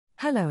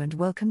Hello and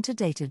welcome to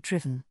Data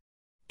Driven.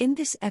 In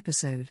this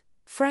episode,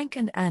 Frank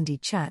and Andy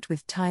chat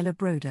with Tyler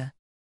Broder.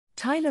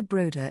 Tyler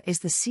Broder is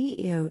the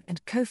CEO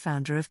and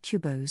co-founder of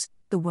Qubose,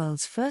 the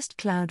world's first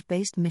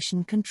cloud-based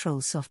mission control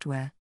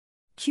software.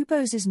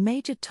 Qubose's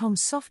Major Tom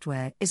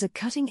software is a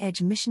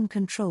cutting-edge mission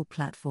control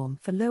platform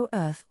for low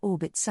Earth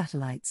orbit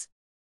satellites.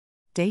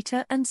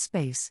 Data and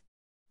space.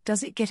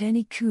 Does it get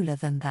any cooler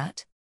than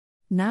that?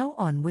 Now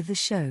on with the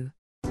show.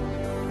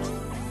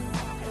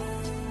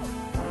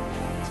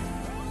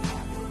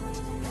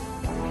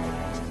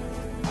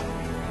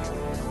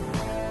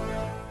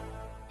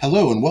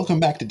 Hello and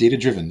welcome back to Data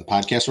Driven, the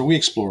podcast where we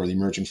explore the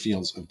emerging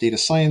fields of data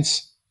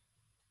science,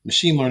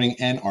 machine learning,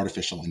 and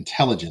artificial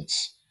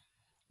intelligence.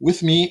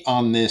 With me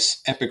on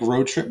this epic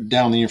road trip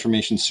down the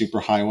information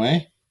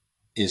superhighway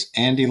is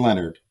Andy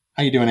Leonard.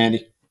 How you doing,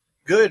 Andy?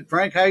 Good,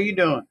 Frank. How you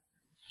doing?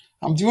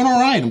 I'm doing all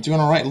right.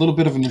 A little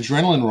bit of an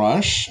adrenaline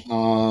rush.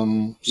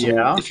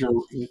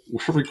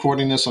 We're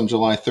recording this on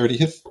July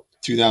 30th,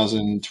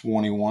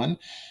 2021,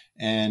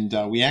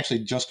 and we actually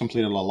just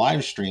completed a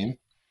live stream.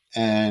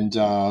 And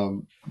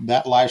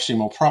that live stream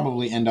will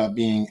probably end up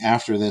being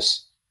after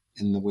this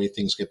in the way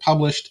things get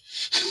published.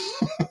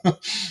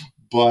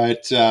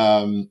 But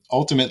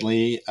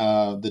ultimately,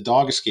 the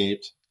dog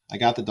escaped. I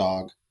got the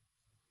dog.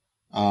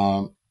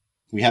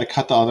 We had to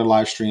cut the other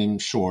live stream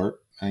short.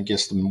 I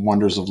guess the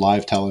wonders of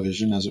live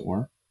television, as it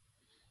were.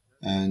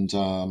 And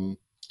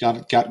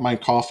got my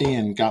coffee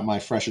and got my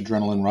fresh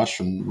adrenaline rush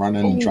from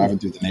running and driving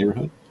through the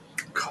neighborhood.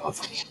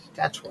 Coffee.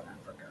 That's what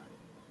I forgot.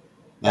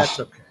 That's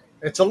okay.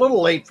 It's a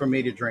little late for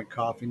me to drink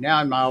coffee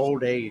now in my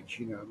old age.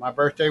 You know, my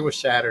birthday was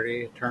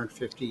Saturday. I turned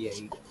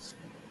 58.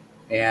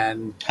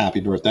 And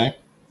happy birthday.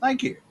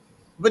 Thank you.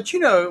 But, you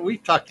know,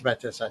 we've talked about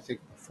this, I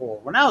think,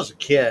 before. When I was a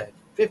kid,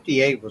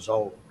 58 was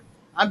old.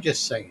 I'm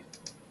just saying.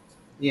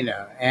 You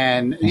know,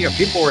 and, you know,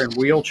 people were in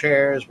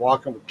wheelchairs,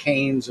 walking with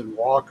canes and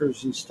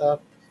walkers and stuff.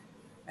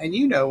 And,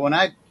 you know, when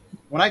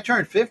I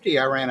turned 50,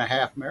 I ran a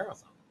half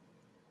marathon.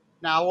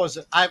 Now,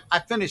 I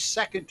finished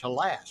second to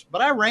last,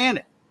 but I ran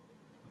it.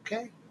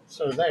 Okay?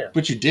 So there.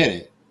 But you did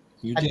it.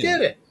 I did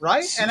it,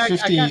 right? And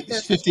 50, I got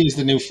this. 50 is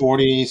the new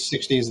 40,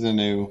 60 is the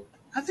new.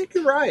 I think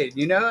you're right,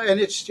 you know, and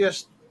it's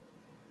just,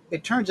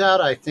 it turns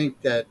out I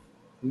think that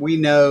we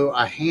know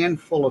a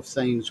handful of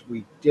things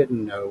we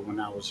didn't know when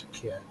I was a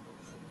kid.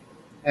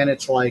 And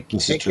it's like,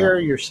 take care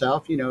of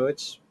yourself, you know,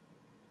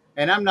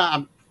 and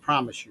I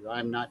promise you,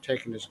 I'm not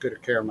taking as good a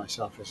care of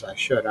myself as I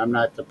should. I'm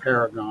not the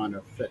paragon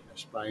of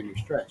fitness by any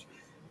stretch.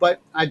 But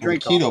I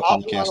drink the keto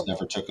podcast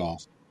never took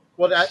off.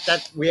 Well,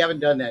 that we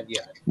haven't done that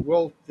yet.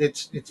 Well,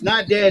 it's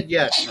not dead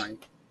yet,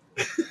 Frank.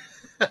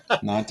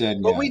 Not dead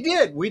yet. But we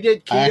did. We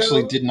did keto. I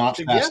actually did not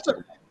together. fast.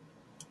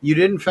 You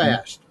didn't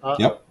fast.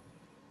 Yep.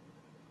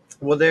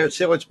 Well,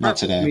 so it's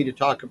perfect for me to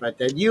talk about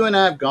that. You and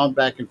I have gone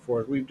back and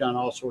forth. We've done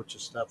all sorts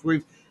of stuff.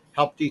 We've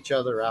helped each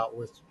other out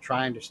with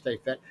trying to stay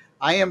fit.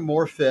 I am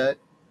more fit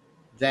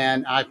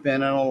than I've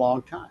been in a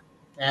long time.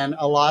 And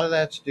a lot of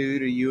that's due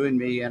to you and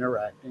me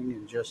interacting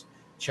and just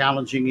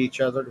challenging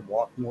each other to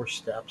walk more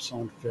steps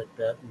on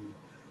Fitbit and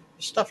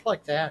stuff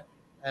like that.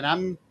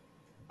 And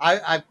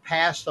I've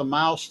passed a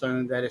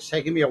milestone that it's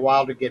taken me a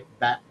while to get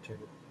back to.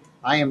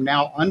 I am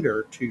now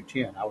under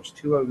 210. I was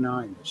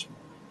 209 this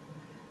morning,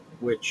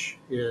 which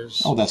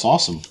is that's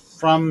awesome.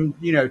 From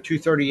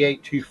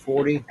 238,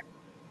 240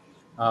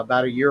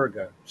 about a year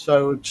ago.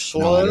 So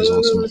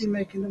slowly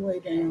making the way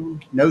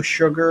down. No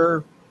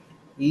sugar,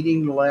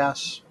 eating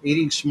less,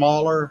 eating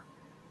smaller.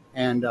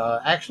 And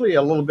actually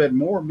a little bit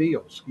more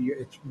meals.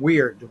 It's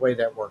weird the way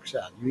that works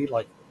out. You eat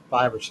like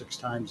 5 or 6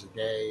 times a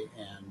day,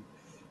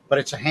 but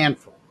it's a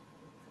handful,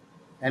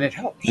 and it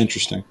helps.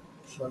 Interesting.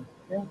 So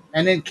yeah.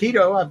 And then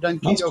keto, I've done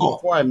keto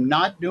before. I'm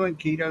not doing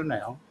keto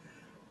now,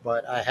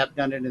 but I have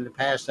done it in the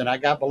past, and I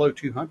got below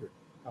 200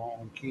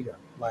 on keto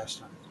last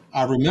time.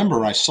 I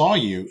remember I saw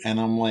you, and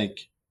I'm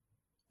like,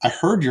 I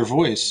heard your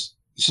voice.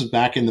 This is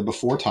back in the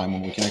before time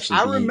when we can actually.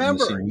 I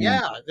remember.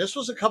 Yeah, this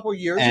was a couple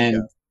years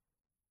ago.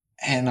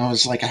 And I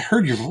was like, I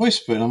heard your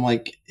voice, but I'm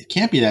like, it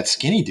can't be that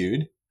skinny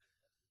dude.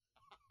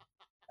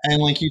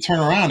 And like, you turn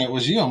around, it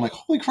was you. I'm like,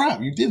 holy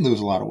crap, you did lose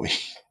a lot of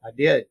weight. I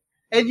did.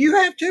 And you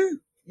have too.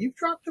 You've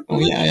dropped a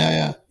bunch. Oh,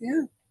 yeah.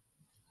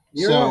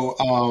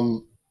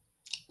 So,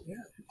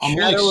 I'm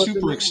really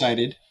super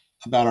excited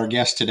about our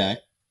guest today.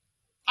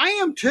 I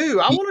am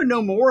too. I want to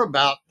know more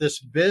about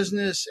this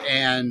business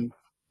and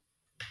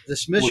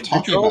this mission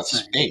control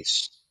thing.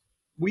 Space.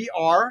 We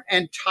are.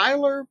 And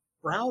Tyler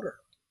Broder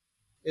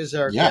is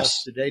our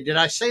guest today. Did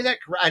I say that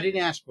correct? I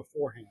didn't ask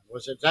beforehand.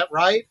 Is that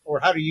right?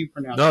 Or how do you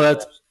pronounce it? No,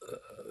 that's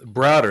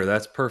Browder.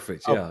 That's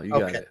perfect. Yeah, you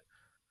got it.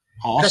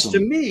 Awesome. Because to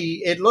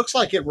me, it looks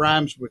like it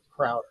rhymes with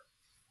Crowder.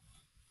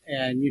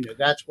 And,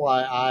 that's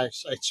why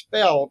it's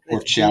spelled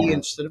D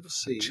instead of a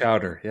C.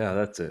 Chowder. Yeah,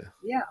 that's it.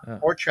 Yeah.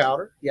 Or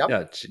chowder. Yep.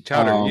 Yeah,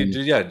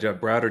 chowder.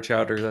 Browder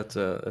chowder.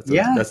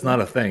 That's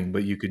not a thing,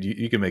 but you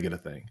can make it a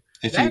thing.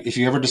 If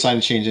you ever decide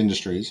to change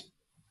industries,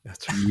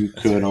 you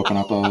could open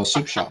up a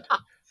soup shop.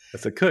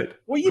 That's a could.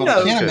 Well,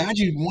 I can't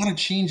imagine you want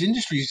to change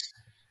industries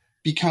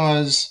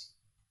because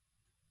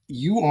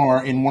you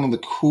are in one of the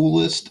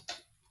coolest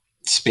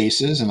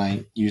spaces, and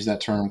I use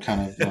that term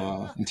kind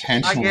of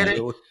intentionally. I get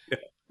it.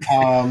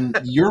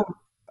 You're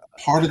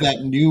part of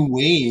that new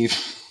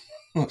wave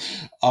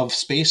of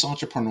space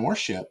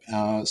entrepreneurship.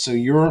 So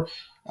you're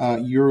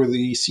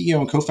the CEO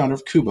and co-founder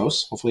of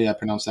Kubos. Hopefully, I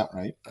pronounced that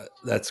right.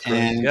 That's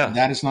correct. And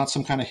that is not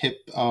some kind of hip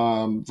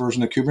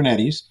version of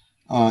Kubernetes.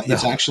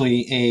 It's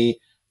actually a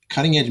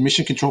cutting-edge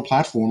mission control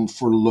platform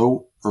for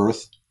low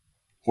Earth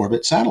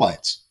orbit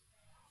satellites.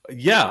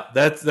 Yeah,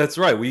 that's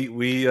right.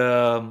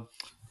 We're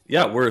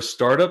a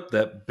startup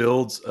that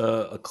builds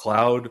a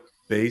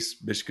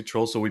cloud-based mission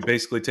control. So we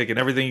basically taken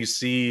everything you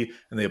see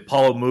in the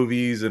Apollo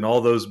movies and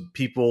all those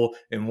people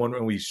and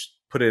we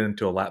put it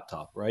into a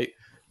laptop, right?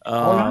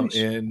 Nice.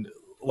 And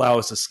allow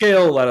us to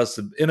scale, allow us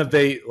to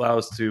innovate, allow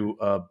us to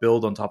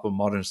build on top of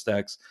modern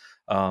stacks.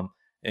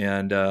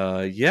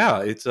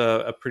 It's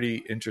a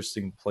pretty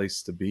interesting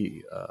place to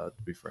be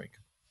frank.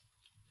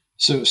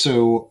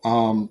 So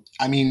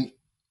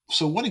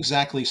what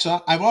exactly?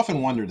 So I've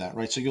often wondered that,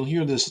 right? So you'll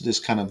hear this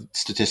kind of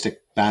statistic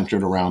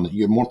bantered around that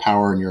you have more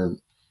power in your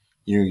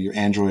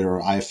Android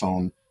or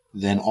iPhone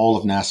than all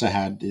of NASA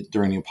had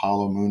during the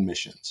Apollo moon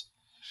missions.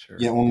 Sure.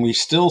 Yet when we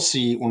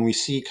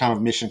see kind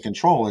of mission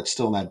control, it's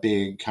still that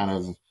big kind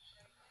of,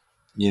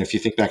 if you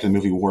think back to the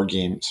movie War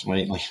Games,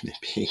 right? Like the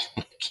big,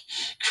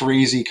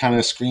 crazy kind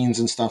of screens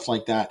and stuff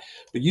like that.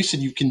 But you said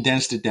you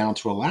condensed it down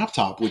to a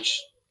laptop,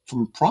 which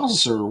from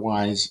processor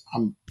wise,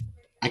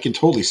 I can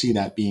totally see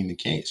that being the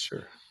case.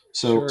 Sure.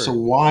 So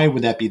why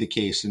would that be the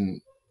case?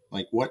 And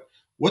like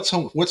what's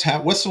so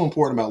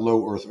important about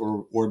low Earth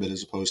orbit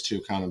as opposed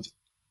to kind of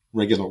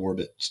regular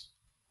orbits?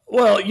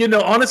 Well,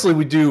 honestly,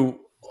 we do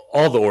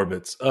all the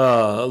orbits.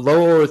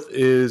 Low Earth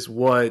is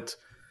what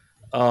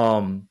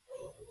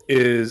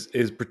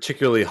is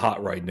particularly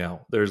hot right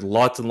now. There's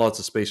lots and lots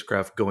of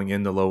spacecraft going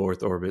into low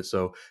Earth orbit,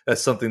 so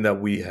that's something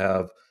that we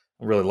have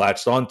really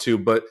latched onto.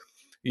 But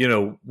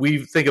we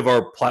think of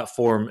our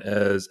platform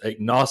as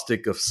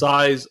agnostic of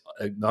size,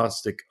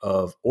 agnostic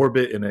of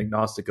orbit, and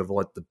agnostic of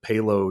what the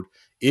payload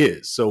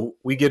is. So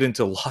we get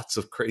into lots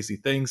of crazy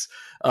things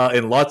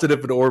in lots of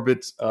different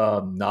orbits.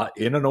 Not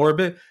in an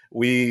orbit,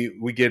 we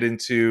get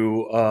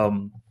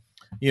into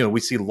we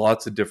see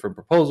lots of different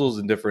proposals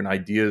and different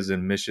ideas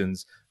and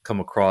missions come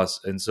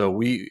across, and so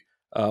we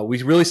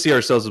really see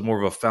ourselves as more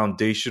of a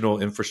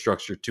foundational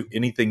infrastructure to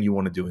anything you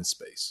want to do in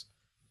space.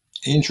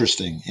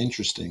 Interesting.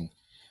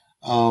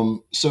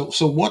 So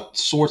what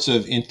sorts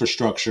of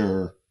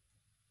infrastructure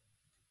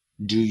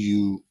do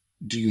you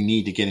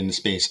need to get into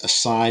space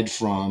aside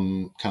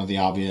from kind of the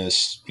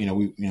obvious?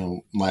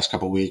 Last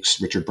couple of weeks,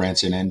 Richard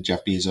Branson and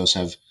Jeff Bezos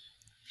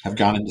have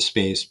gone into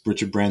space.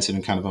 Richard Branson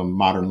in kind of a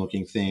modern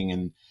looking thing,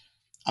 and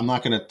I'm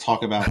not going to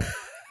talk about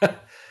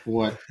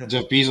what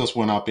Jeff Bezos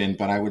went up in,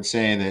 but I would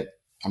say that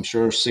I'm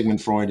sure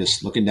Sigmund Freud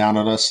is looking down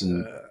at us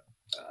and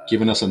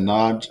giving us a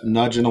nudge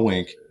and a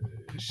wink.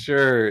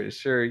 Sure.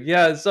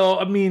 Yeah.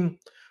 So,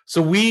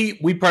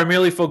 we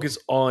primarily focus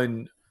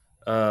on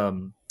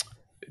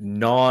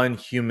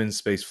non-human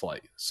space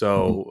flight.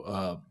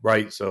 So,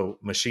 right. So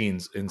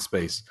machines in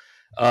space.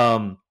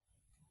 And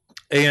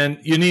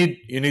you need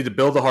to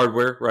build the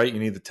hardware, right? You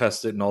need to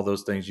test it and all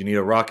those things. You need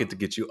a rocket to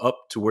get you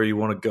up to where you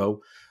want to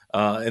go.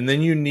 And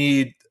then you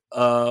need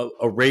a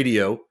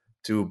radio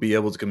to be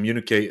able to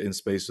communicate in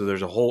space. So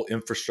there's a whole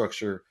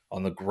infrastructure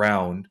on the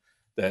ground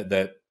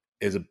that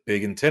is a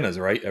big antennas,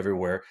 right,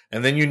 everywhere.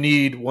 And then you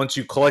need, once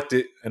you collect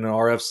it in an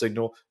RF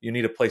signal, you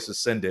need a place to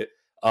send it.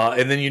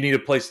 And then you need a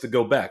place to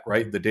go back,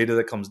 right? The data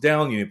that comes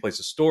down, you need a place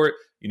to store it.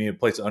 You need a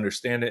place to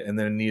understand it, and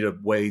then need a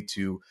way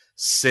to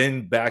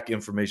send back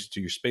information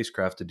to your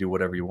spacecraft to do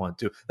whatever you want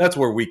to. That's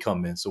where we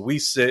come in. So we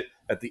sit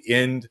at the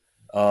end,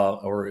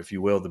 or if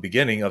you will, the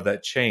beginning of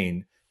that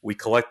chain. We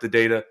collect the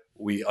data,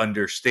 we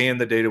understand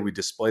the data, we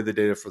display the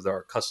data for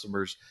our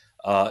customers.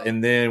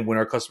 And then when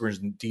our customers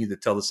need to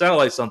tell the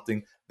satellite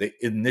something, they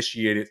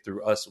initiate it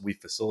through us. We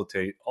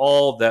facilitate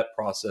all that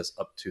process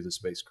up to the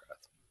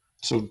spacecraft.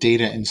 So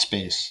data in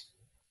space.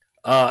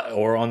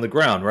 Or on the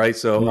ground, right?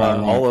 So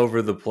all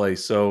over the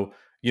place. So,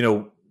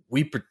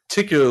 we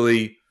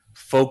particularly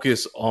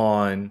focus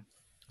on,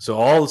 so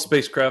all the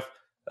spacecraft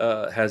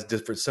has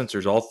different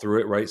sensors all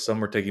through it, right?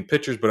 Some are taking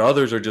pictures, but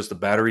others are just the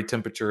battery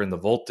temperature and the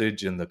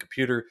voltage and the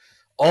computer.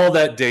 All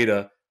that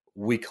data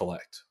we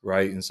collect,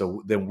 right? And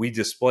so then we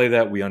display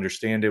that, we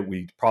understand it,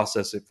 we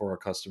process it for our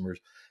customers,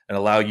 and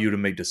allow you to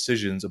make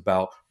decisions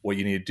about what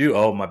you need to do.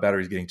 Oh, my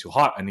battery's getting too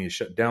hot. I need to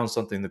shut down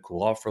something to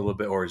cool off for a little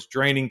bit, or it's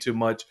draining too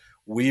much.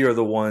 We are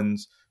the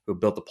ones who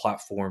built the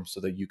platform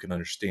so that you can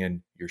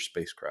understand your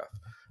spacecraft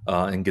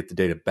and get the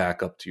data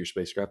back up to your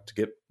spacecraft to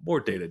get more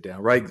data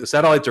down, right? The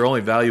satellites are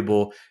only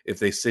valuable if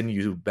they send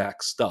you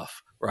back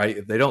stuff, right?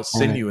 If they don't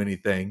send you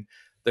anything,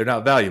 they're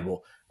not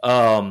valuable.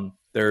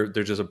 They're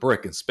just a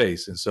brick in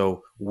space. And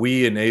so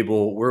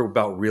we're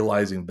about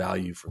realizing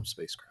value from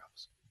spacecraft.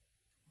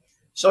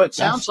 So it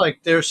sounds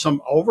like there's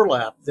some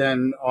overlap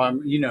then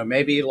on,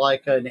 maybe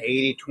like an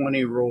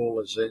 80-20 rule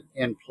is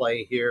in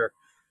play here,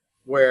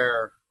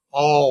 where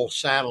all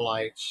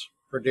satellites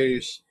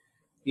produce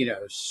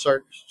there's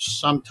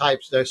certain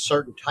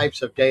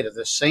types of data,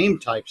 the same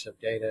types of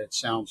data, it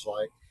sounds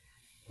like.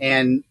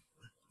 And,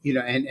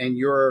 and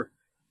you're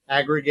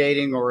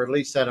aggregating, or at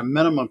least at a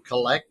minimum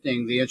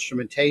collecting the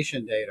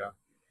instrumentation data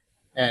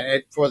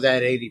for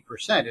that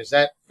 80%. Is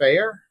that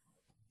fair?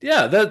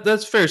 Yeah,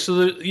 that's fair.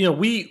 So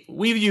we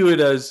view it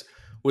as,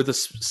 with a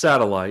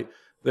satellite,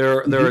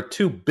 there are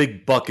two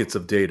big buckets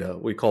of data.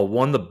 We call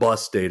one the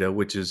bus data,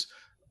 which is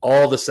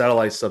all the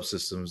satellite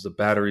subsystems, the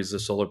batteries, the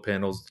solar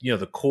panels,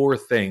 the core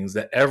things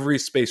that every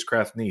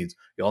spacecraft needs.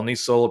 You all need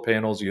solar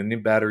panels, you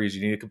need batteries,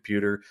 you need a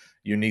computer,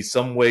 you need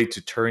some way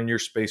to turn your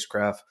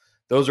spacecraft.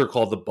 Those are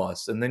called the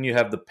bus. And then you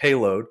have the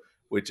payload,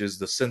 which is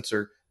the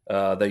sensor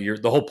that you're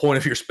the whole point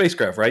of your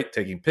spacecraft, right?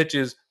 Taking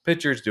pictures,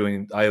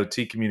 doing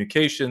IoT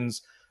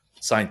communications,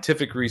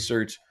 scientific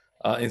research.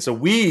 And so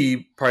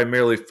we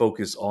primarily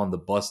focus on the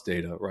bus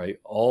data, right?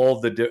 All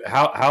the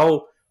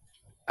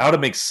how to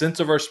make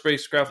sense of our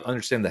spacecraft,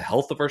 understand the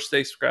health of our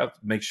spacecraft,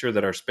 make sure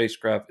that our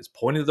spacecraft is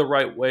pointed the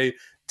right way,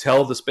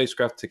 tell the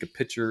spacecraft, take a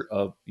picture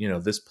of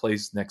this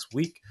place next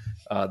week.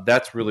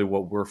 That's really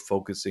what we're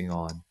focusing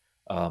on,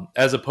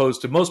 as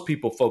opposed to most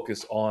people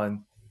focus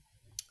on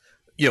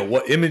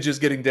what image is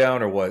getting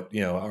down, or what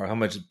or how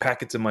much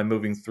packets am I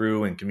moving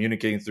through and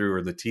communicating through,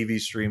 or the TV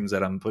streams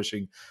that I'm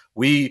pushing.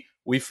 We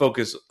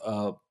focus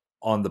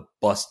on the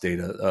bus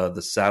data,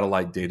 the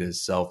satellite data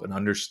itself, and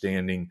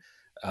understanding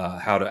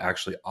how to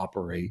actually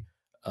operate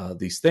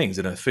these things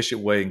in an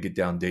efficient way and get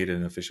down data in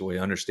an efficient way,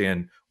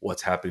 understand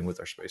what's happening with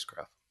our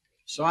spacecraft.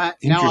 So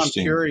now I'm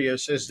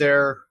curious, is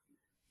there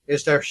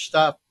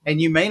stuff,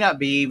 and you may not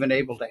be even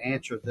able to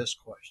answer this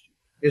question,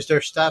 is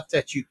there stuff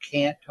that you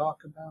can't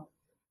talk about?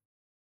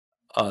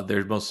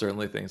 There's most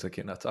certainly things I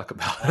cannot talk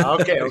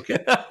about. Okay.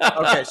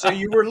 So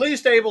you were at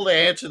least able to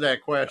answer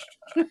that question.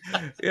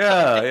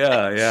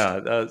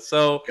 Yeah.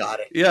 So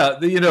got it.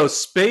 Yeah,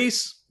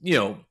 space,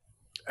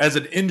 as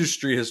an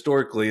industry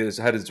historically has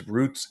had its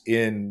roots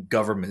in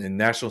government and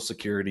national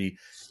security,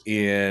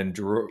 and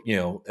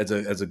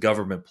as a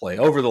government play.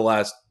 Over the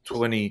last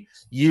 20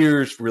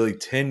 years, really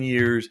 10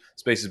 years,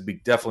 space has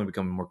definitely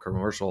become more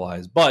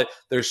commercialized, but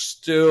there's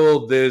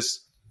still this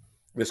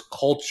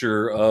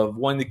culture of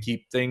wanting to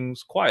keep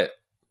things quiet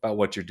about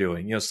what you're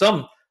doing.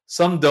 Some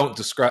don't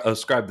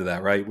ascribe to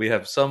that, right? We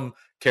have some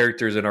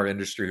characters in our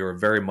industry who are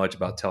very much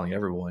about telling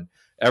everyone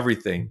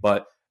everything,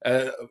 but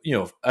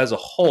as a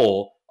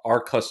whole, our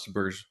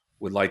customers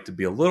would like to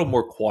be a little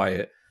more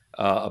quiet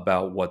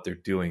about what they're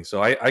doing.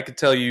 So I could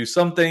tell you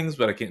some things,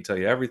 but I can't tell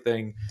you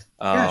everything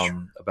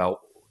about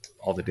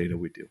all the data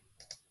we do.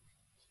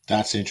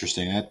 That's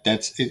interesting.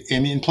 That's it. I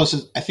mean,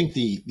 plus I think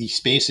the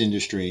space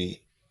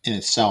industry in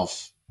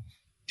itself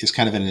is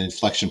kind of at an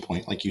inflection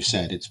point. Like you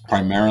said, it's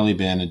primarily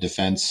been a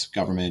defense,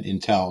 government,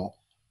 intel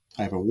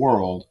type of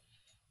world,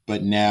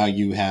 but now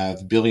you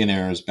have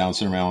billionaires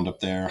bouncing around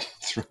up there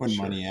throwing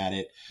money at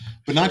it,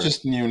 but not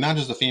just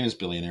the famous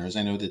billionaires.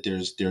 I know that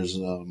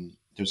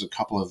there's a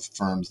couple of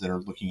firms that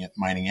are looking at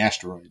mining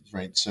asteroids,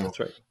 right? So that's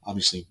right.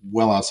 Obviously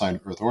well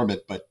outside Earth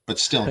orbit, but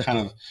still kind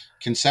of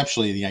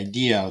conceptually the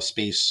idea of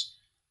space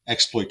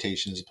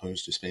exploitation as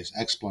opposed to space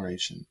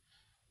exploration,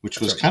 which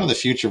was kind of the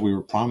future we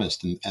were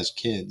promised as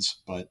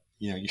kids. But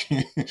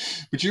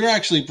but you're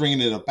actually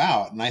bringing it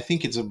about, and I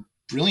think it's a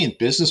brilliant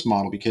business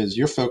model, because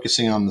you're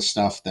focusing on the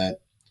stuff that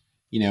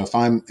if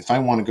I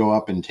want to go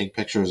up and take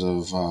pictures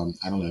of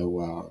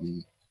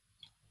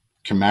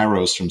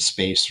Camaros from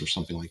space or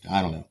something like that,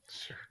 I don't know,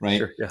 right?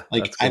 Sure, yeah,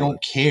 like I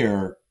don't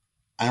care.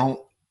 I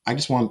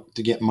just want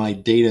to get my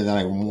data that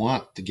I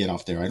want to get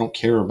off there. I don't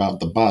care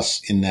about the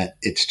bus, in that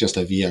it's just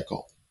a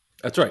vehicle.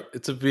 That's right.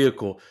 It's a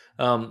vehicle.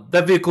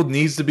 That vehicle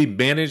needs to be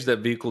managed. That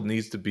vehicle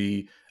needs to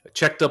be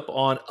checked up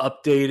on,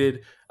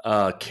 updated,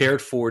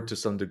 cared for to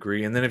some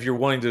degree. And then if you're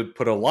wanting to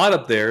put a lot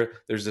up there,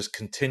 there's this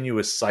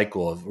continuous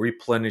cycle of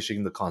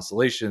replenishing the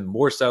constellation,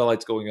 more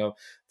satellites going up,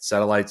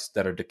 satellites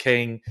that are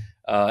decaying.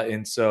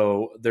 And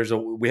so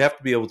we have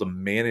to be able to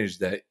manage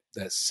that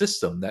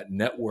system, that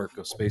network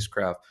of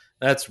spacecraft.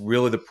 That's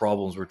really the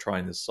problems we're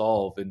trying to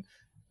solve. And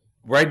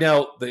right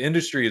now, the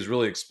industry is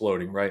really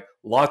exploding, right?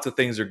 Lots of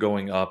things are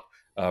going up.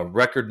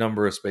 Record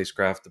number of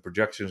spacecraft. The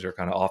projections are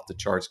kind of off the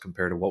charts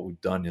compared to what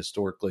we've done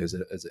historically as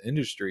an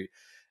industry.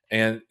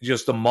 And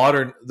just the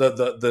modern,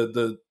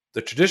 the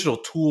traditional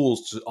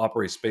tools to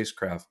operate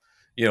spacecraft,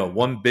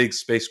 one big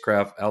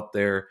spacecraft out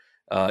there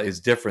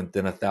is different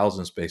than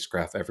 1,000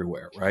 spacecraft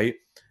everywhere, right?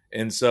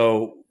 And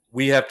so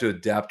we have to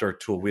adapt our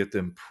tool. We have to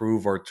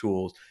improve our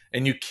tools,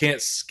 and you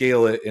can't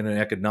scale it in an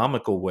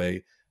economical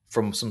way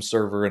from some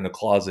server in a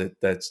closet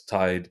that's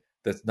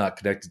not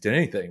connected to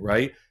anything,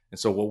 right? And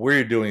so what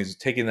we're doing is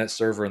taking that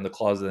server in the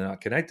closet and not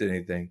connected to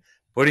anything,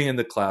 putting it in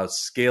the cloud,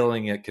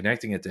 scaling it,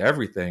 connecting it to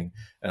everything,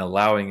 and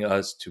allowing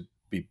us to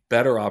be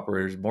better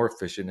operators, more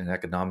efficient, and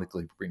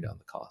economically bring down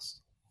the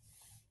cost.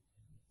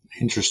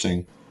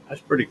 Interesting. That's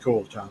pretty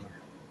cool, Tyler.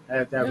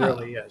 That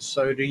really is.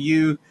 So do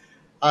you,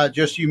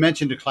 you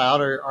mentioned the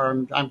cloud,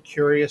 or I'm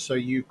curious, are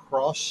you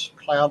cross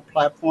cloud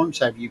platforms?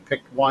 Have you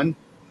picked one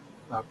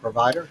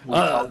provider?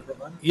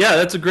 Yeah,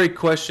 that's a great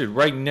question.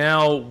 Right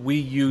now, we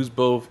use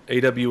both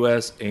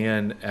AWS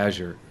and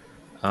Azure,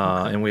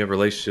 and we have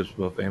relationships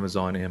with both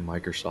Amazon and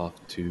Microsoft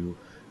to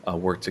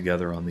work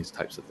together on these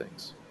types of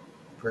things.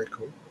 Very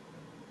cool.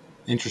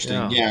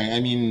 Interesting. Yeah, I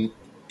mean,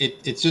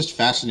 it's just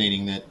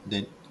fascinating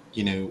that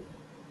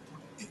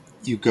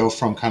you go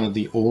from kind of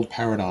the old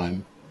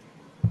paradigm,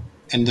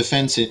 and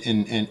defense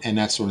and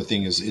that sort of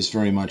thing is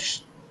very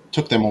much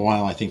took them a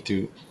while, I think,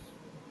 to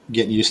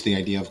get used to the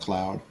idea of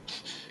cloud.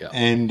 Yeah.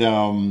 And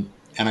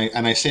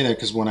I say that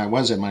because when I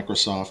was at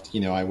Microsoft,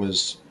 I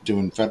was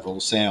doing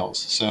federal sales.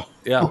 So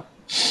yeah,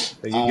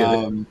 you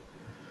get it.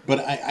 But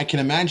I can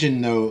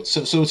imagine though.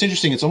 So it's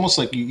interesting. It's almost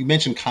like you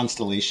mentioned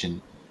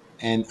constellation,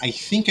 and I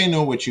think I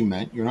know what you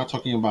meant. You're not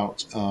talking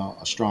about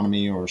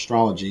astronomy or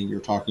astrology. You're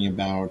talking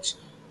about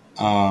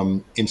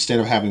instead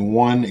of having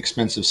one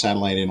expensive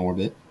satellite in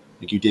orbit,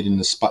 like you did in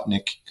the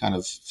Sputnik kind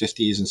of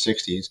 50s and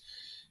 60s.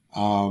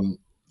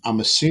 I'm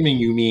assuming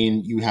you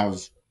mean you have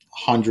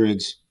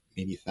hundreds,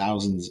 maybe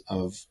thousands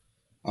of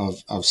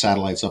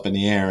satellites up in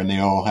the air, and they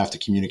all have to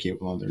communicate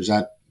with one another. Is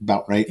that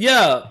about right?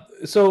 Yeah.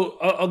 So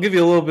I'll give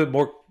you a little bit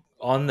more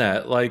on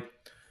that.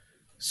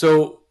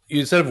 So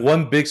instead of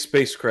one big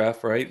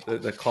spacecraft, right,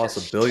 that costs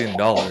 $1 billion,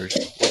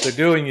 what they're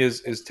doing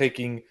is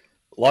taking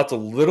lots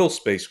of little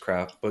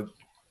spacecraft, but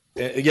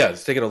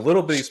it's taking a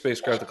little bitty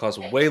spacecraft that costs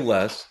way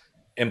less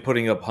and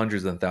putting up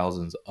hundreds and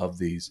thousands of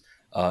these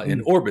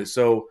in orbit.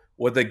 So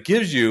what that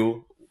gives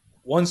you,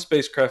 one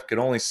spacecraft can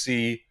only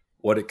see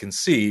what it can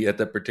see at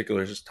that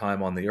particular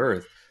time on the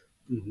Earth.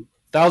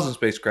 1,000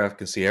 spacecraft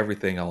can see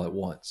everything all at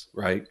once,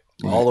 right?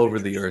 All over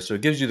the Earth. So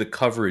it gives you the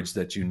coverage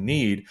that you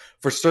need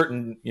for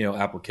certain,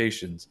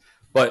 applications.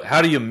 But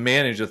how do you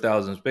manage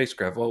 1,000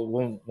 spacecraft? Well,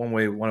 one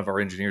way one of our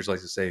engineers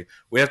likes to say,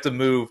 we have to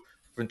move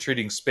from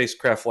treating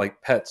spacecraft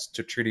like pets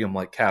to treating them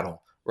like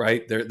cattle,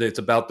 right? It's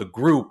about the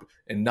group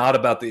and not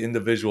about the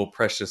individual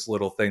precious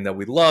little thing that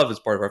we love as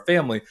part of our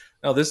family.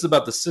 No, this is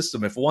about the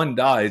system. If one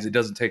dies, it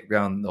doesn't take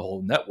down the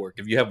whole network.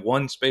 If you have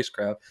one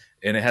spacecraft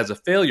and it has a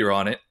failure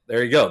on it,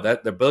 there you go.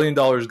 That the $1 billion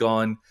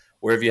gone.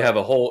 Where if you have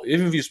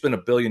even if you spend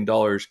 $1 billion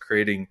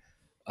creating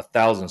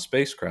 1,000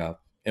 spacecraft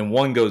and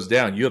one goes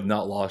down, you have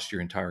not lost your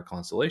entire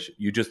constellation.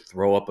 You just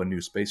throw up a new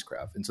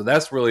spacecraft. And so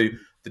that's really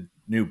the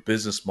new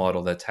business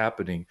model that's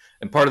happening.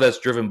 And part of that's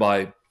driven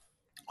by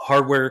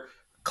hardware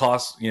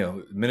costs,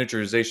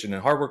 miniaturization and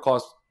hardware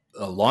costs.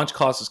 Launch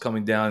cost is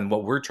coming down. And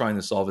what we're trying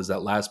to solve is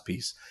that last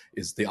piece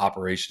is the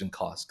operation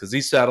cost. Because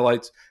these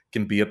satellites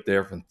can be up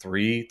there from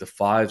 3 to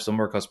 5. Some of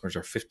our customers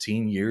are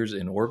 15 years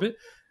in orbit.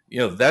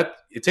 That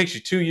it takes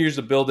you 2 years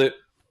to build it,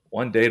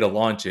 1 day to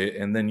launch it,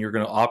 and then you're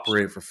going to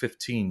operate it for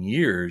 15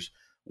 years.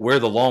 Where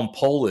the long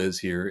pole is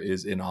here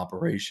is in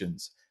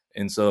operations.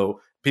 And so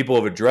people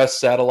have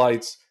addressed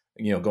satellites,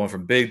 going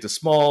from big to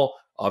small.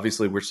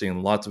 Obviously, we're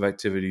seeing lots of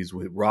activities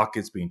with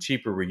rockets being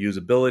cheaper,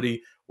 reusability.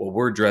 What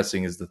we're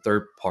addressing is the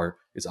third part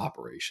is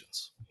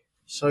operations.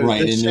 So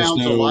this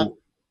sounds a lot.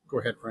 Go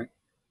ahead, Frank.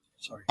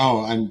 Sorry.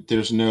 Oh,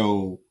 there's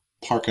no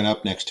parking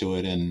up next to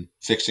it and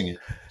fixing it.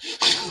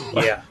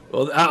 Yeah.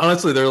 Well,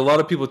 honestly, there are a lot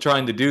of people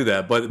trying to do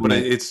that, but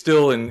it's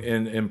still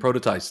in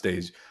prototype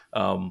stage.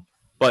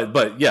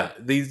 But yeah,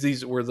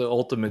 these were the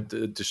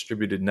ultimate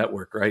distributed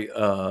network, right?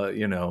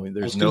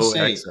 There's no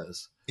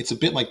access. It's a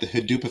bit like the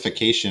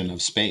Hadoopification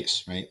of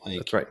space, right?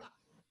 That's right.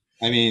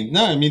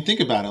 Think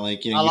about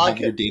it. You have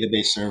your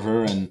database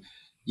server, and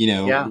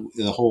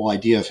the whole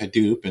idea of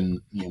Hadoop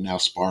and now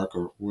Spark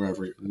or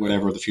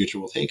whatever the future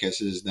will take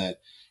us is that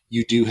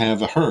you do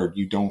have a herd.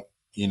 You don't,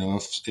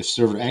 if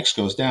server X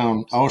goes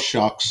down, oh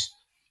shucks,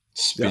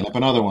 spin up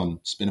another one,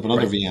 spin up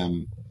another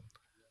VM.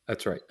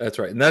 That's right.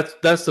 And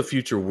that's the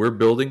future we're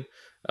building.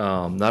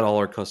 Not all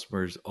our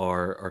customers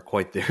are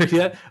quite there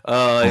yet,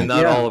 and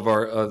not all of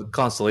our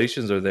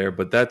constellations are there.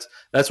 But that's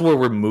where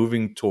we're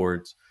moving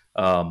towards,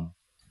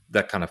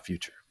 that kind of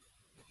future.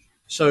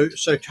 So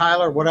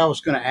Tyler, what I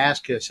was going to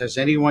ask is, has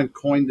anyone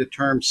coined the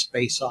term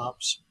space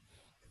ops?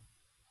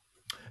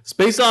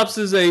 Space ops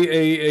is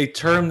a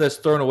term that's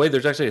thrown away.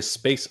 There's actually a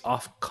space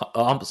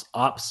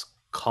ops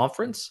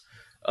conference.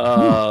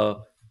 There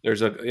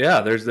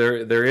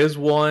is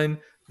one.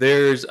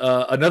 There's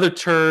another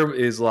term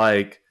is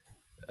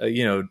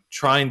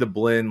trying to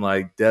blend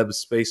like dev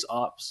space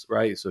ops,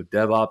 right? So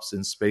DevOps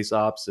and space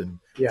ops, and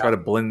try to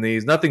blend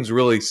these. Nothing's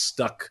really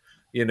stuck,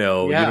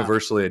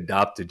 universally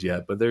adopted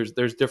yet, but there's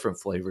different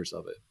flavors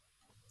of it.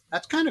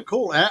 That's kind of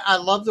cool. And I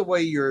love the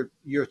way you're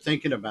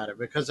thinking about it,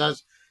 because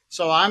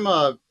I'm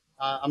a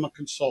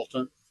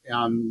consultant,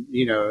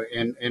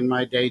 in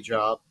my day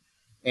job,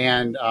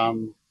 and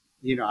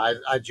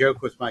I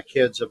joke with my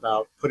kids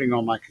about putting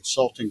on my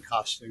consulting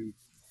costume.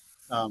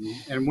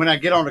 And when I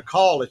get on a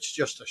call, it's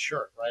just a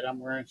shirt, right? I'm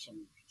wearing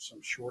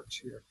some shorts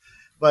here,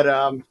 but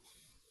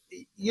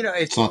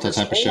it's not that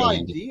type of whole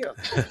idea.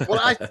 Well,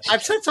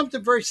 I've said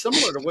something very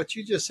similar to what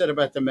you just said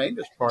about the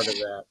maintenance part of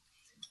that.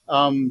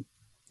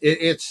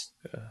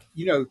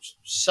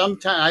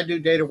 Sometimes I do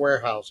data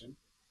warehousing,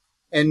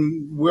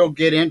 and we'll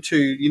get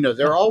into,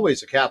 they're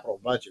always a capital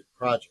budget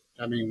project.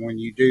 I mean, when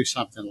you do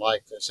something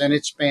like this, and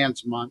it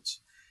spans months.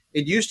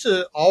 It used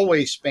to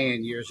always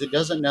span years. It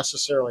doesn't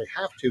necessarily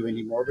have to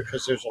anymore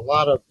because there's a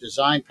lot of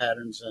design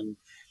patterns and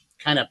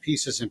kind of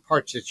pieces and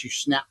parts that you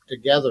snap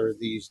together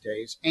these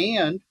days.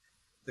 And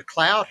the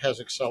cloud has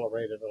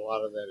accelerated a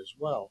lot of that as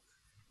well.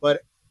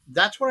 But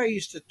that's what I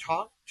used to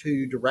talk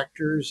to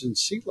directors and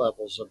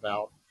C-levels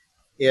about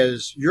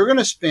is you're going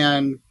to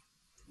spend,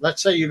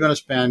 let's say you're going to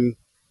spend,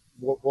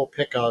 we'll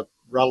pick a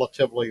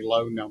relatively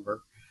low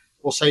number.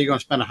 We'll say you're going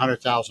to spend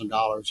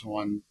 $100,000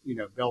 on,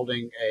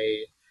 building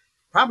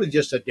probably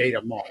just a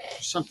data mart,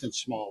 something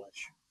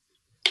smallish.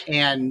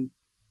 And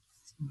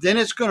then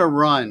it's going to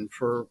run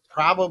for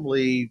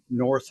probably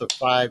north of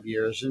 5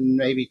 years and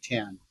maybe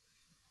 10.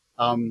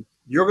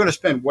 You're going to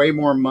spend way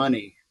more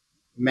money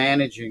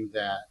managing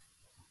that.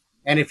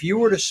 And if you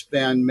were to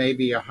spend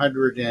maybe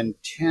 $110,000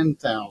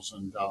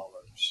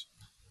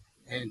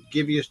 and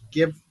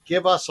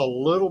give us a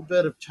little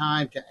bit of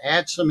time to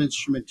add some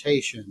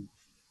instrumentation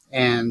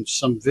and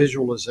some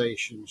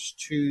visualizations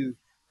to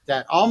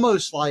that,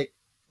 almost like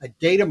a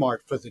data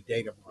mart for the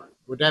data mart.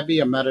 Would that be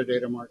a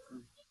metadata mart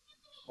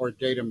or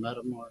data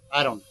meta mart?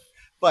 I don't know.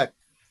 But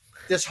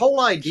this whole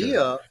idea,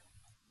 sure,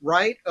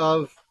 right,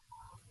 of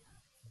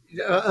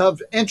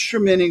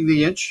instrumenting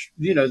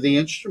the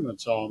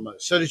instruments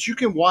almost so that you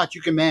can watch,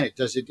 you can manage.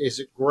 Is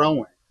it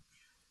growing,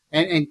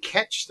 and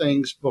catch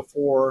things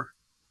before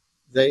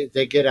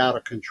they get out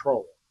of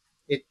control.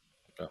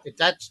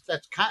 That's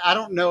kind. I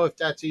don't know if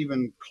that's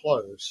even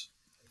close.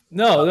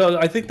 No,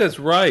 I think that's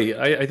right.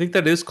 I think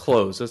that is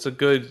close. That's a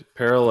good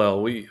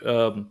parallel. We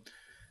to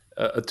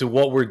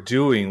what we're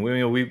doing.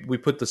 We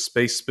put the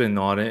space spin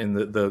on it and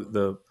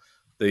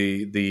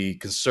the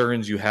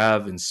concerns you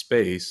have in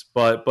space,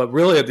 but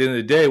really at the end of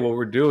the day, what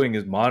we're doing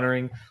is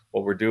monitoring.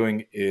 What we're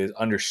doing is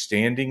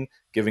understanding,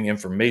 giving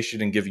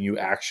information, and giving you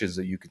actions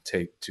that you can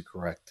take to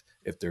correct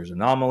if there's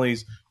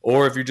anomalies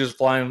or if you're just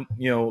flying,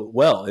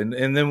 well. And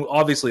then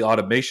obviously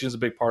automation is a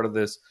big part of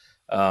this.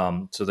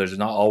 So there's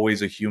not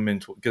always a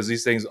human because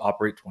these things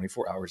operate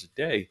 24 hours a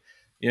day.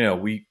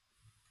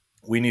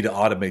 We need to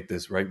automate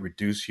this, right?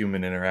 Reduce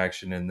human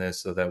interaction in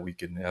this so that we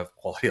can have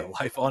quality of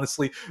life,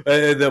 honestly.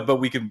 But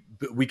we can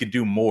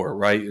do more,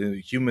 right?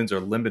 Humans are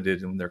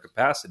limited in their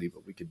capacity,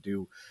 but we could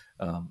do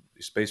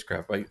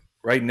spacecraft.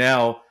 Right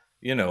now,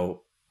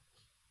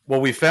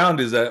 what we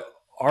found is that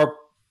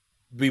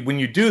when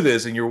you do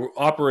this and you're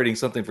operating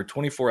something for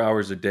 24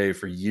 hours a day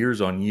for years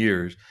on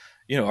years,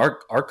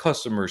 our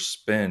customers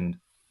spend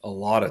a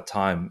lot of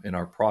time in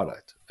our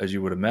product, as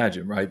you would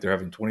imagine, right? They're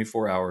having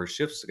 24-hour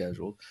shifts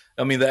scheduled.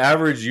 I mean, the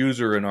average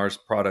user in our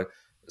product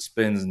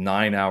spends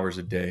 9 hours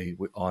a day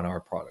on our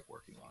product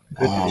working on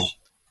it. Wow.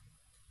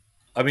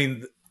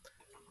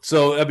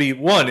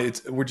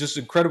 We're just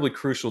incredibly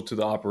crucial to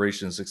the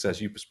operation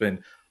success. You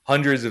spend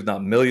hundreds, if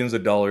not millions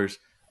of dollars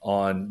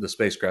on the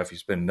spacecraft. You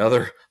spend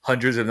another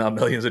hundreds, if not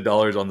millions of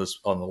dollars on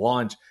the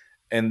launch.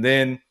 And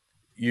then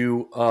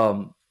you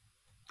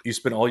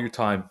spend all your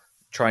time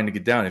trying to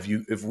get down.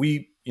 If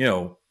we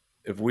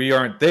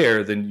aren't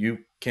there, then you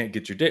can't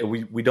get your data.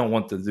 We don't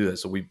want to do that.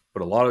 So we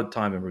put a lot of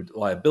time in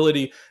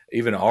reliability,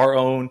 even our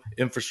own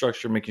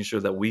infrastructure, making sure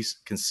that we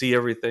can see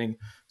everything.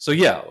 So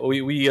yeah,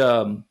 we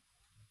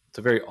it's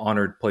a very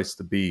honored place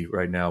to be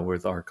right now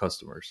with our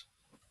customers.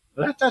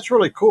 That's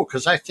really cool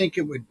because I think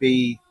it would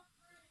be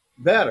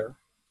better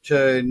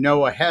to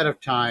know ahead of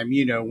time,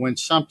 when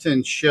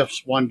something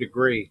shifts 1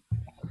 degree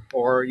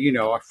or,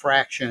 a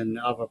fraction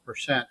of a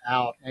percent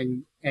out.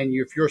 And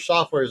if your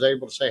software is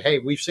able to say, hey,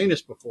 we've seen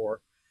this before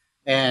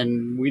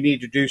and we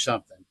need to do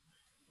something,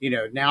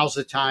 now's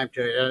the time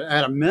to,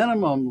 at a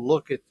minimum,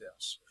 look at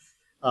this.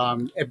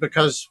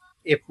 Because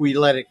if we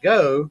let it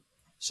go,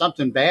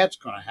 something bad's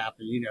going to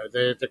happen.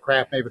 The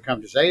craft may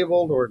become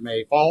disabled or it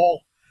may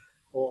fall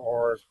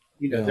or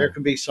there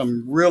could be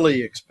some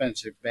really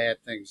expensive bad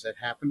things that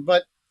happen.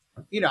 But,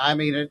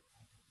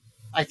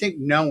 I think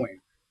knowing,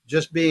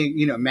 just being,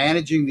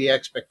 managing the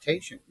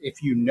expectation.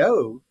 If you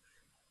know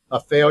a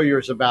failure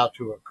is about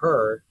to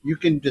occur, you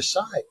can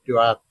decide, do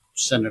I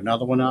send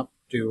another one up?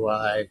 Do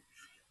I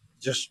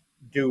just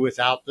do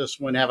without this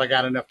one? Have I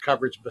got enough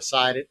coverage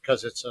beside it?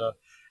 Because it's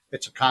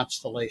a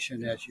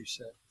constellation, as you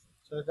said.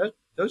 So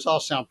those all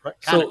sound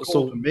kind of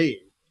cool to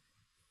me.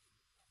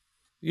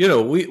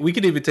 We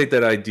could even take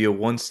that idea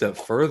one step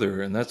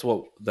further, and that's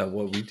what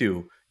we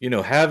do.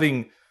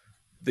 Having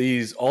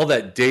all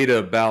that data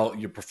about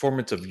your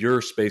performance of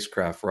your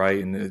spacecraft,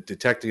 right, and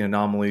detecting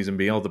anomalies and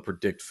being able to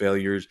predict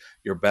failures.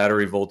 Your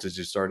battery voltage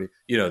is starting.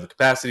 The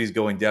capacity is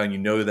going down.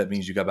 That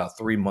means you got about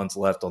 3 months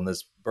left on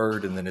this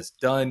bird, and then it's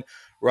done.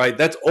 Right,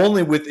 that's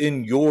only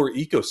within your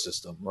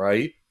ecosystem,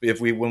 right?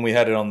 When we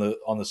had it on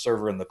the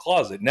server in the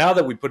closet. Now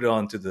that we put it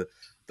onto the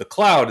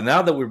cloud, and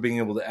now that we're being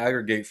able to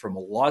aggregate from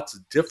lots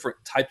of different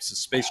types of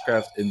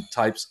spacecraft and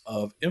types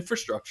of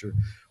infrastructure,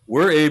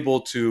 we're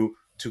able to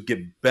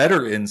get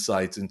better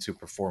insights into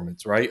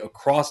performance, right?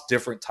 Across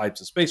different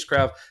types of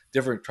spacecraft,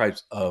 different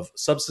types of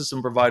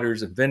subsystem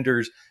providers and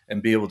vendors,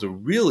 and be able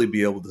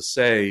to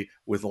say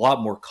with a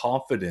lot more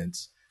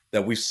confidence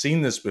that we've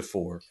seen this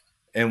before.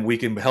 and we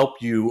can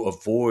help you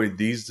avoid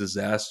these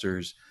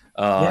disasters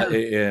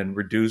and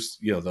reduce,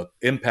 the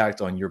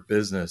impact on your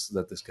business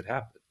that this could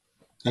happen.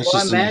 That's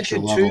just an extra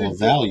level of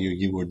value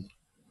you would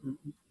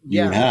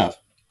have.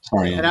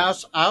 Sorry, and I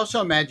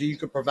also imagine you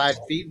could provide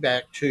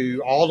feedback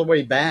to all the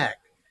way back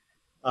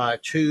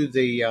to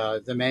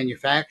the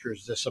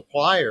manufacturers, the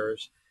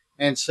suppliers,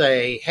 and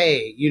say,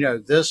 hey,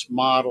 this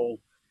model,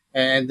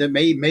 and then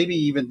maybe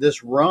even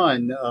this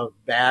run of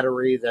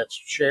battery that's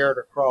shared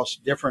across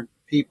different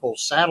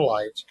people's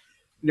satellites.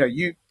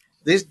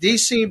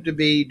 These seem to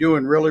be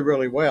doing really,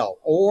 really well,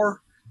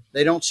 or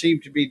they don't seem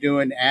to be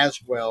doing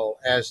as well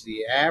as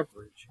the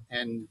average,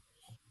 and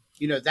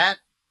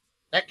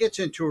that gets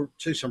into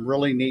some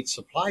really neat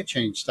supply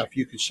chain stuff.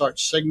 You can start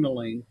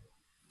signaling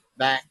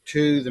back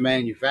to the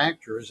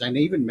manufacturers and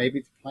even maybe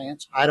the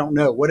plants. I don't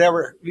know,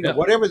 whatever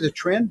the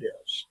trend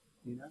is.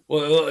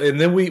 Well, and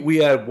then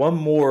we add one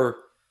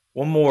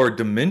more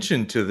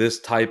dimension to this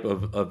type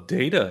of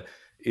data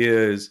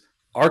is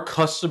our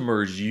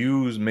customers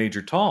use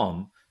Major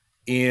Tom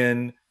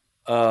in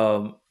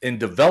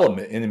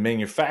development and in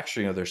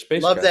manufacturing of their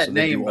spacecraft. Love that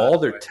name. They do all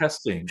their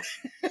testing.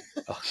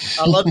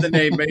 I love the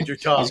name Major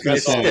Tom.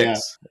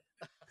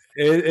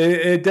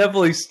 It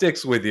definitely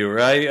sticks with you,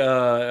 right?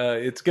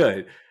 It's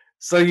good.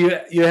 So you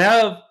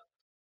have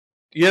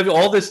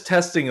all this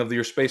testing of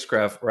your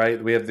spacecraft,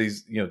 right? We have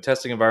these,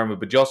 testing environment,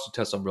 but you also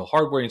test on real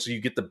hardware, and so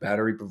you get the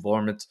battery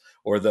performance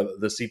or the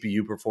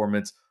CPU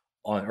performance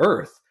on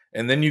Earth,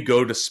 and then you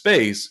go to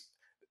space.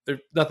 There's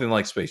nothing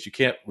like space. You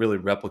can't really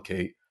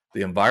replicate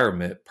the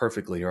environment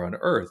perfectly or on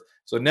Earth.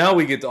 So now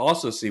we get to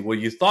also see, well,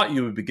 you thought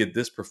you would get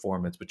this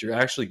performance, but you're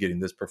actually getting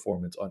this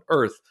performance on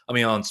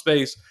on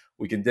space.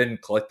 We can then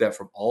collect that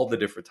from all the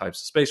different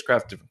types of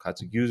spacecraft, different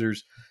kinds of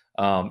users,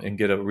 and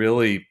get a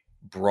really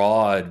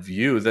broad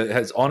view that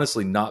has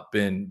honestly not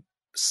been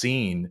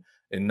seen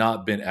and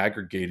not been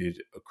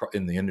aggregated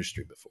in the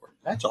industry before.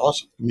 That's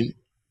awesome. I mean,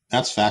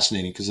 that's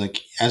fascinating because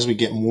as we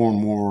get more and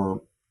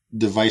more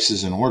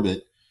devices in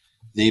orbit,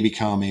 they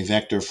become a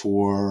vector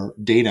for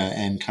data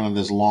and kind of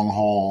this long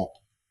haul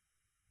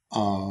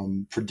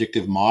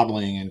predictive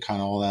modeling and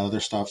kind of all that other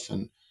stuff.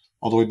 And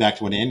all the way back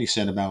to what Andy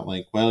said about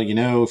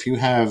if you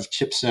have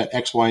chipset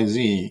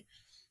XYZ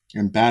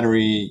and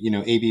battery,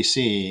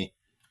 ABC,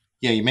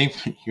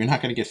 you're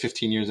not going to get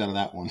 15 years out of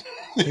that one.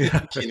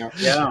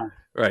 Yeah.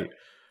 Right.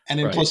 And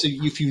then plus,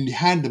 if you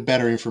had the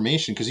better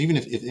information, because even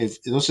if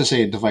let's just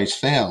say a device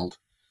failed,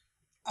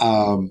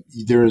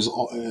 there's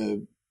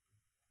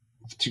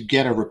to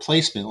get a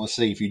replacement. Let's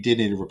say if you did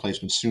need a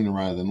replacement sooner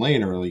rather than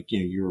later,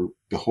 you're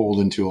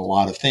beholden to a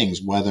lot of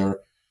things, weather,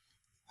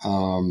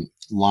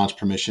 launch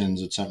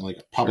permissions, etc.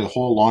 Probably a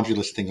whole laundry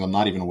list of things I'm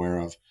not even aware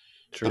of.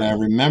 Sure. But I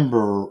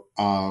remember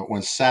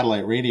when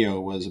satellite radio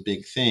was a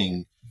big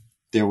thing.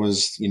 There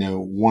was,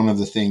 one of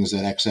the things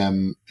that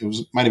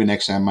might have been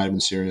XM, might have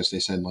been Sirius. They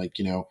said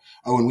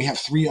and we have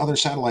 3 other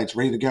satellites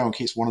ready to go in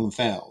case one of them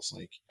fails.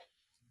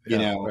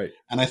 Right.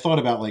 And I thought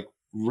about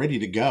ready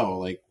to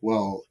go.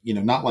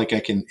 Not like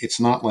I can,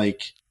 it's not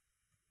like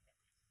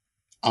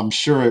I'm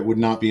sure it would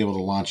not be able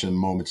to launch at a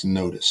moment's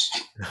notice.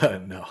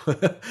 No,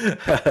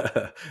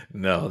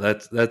 no,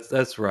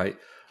 that's right.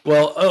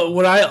 Well,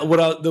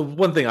 the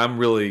one thing I'm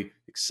really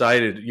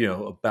excited,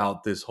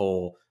 about this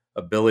whole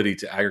ability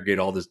to aggregate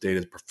all this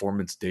data,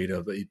 performance data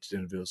of each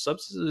individual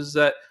substance, is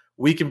that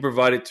we can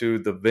provide it to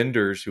the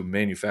vendors who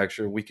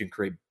manufacture. We can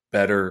create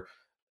better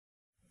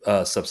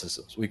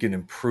subsystems. We can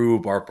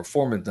improve our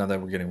performance now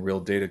that we're getting real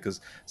data,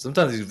 because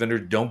sometimes these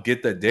vendors don't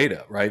get that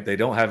data, right? They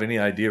don't have any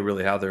idea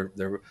really how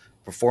their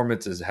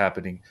performance is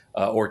happening,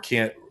 or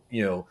can't, be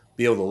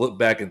able to look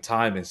back in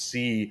time and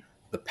see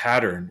the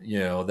pattern,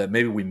 that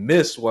maybe we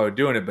missed while we're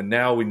doing it, but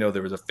now we know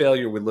there was a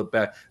failure. We look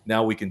back,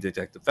 now we can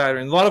detect the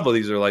pattern. And a lot of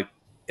these are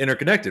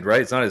interconnected,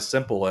 right? It's not as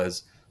simple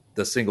as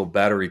the single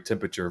battery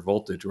temperature,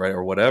 voltage, right,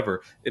 or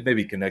whatever. It may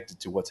be connected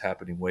to what's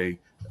happening way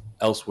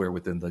elsewhere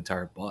within the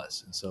entire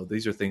bus. And so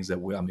these are things that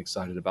I'm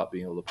excited about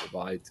being able to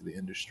provide to the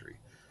industry.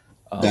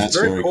 That's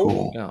very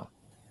cool. Yeah.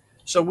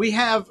 So we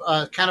have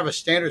kind of a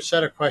standard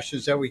set of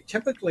questions that we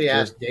typically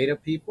ask data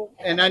people.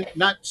 And I'm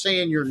not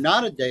saying you're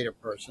not a data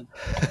person,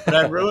 but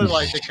I'd really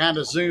like to kind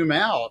of zoom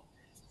out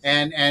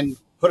and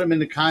put them in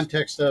the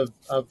context of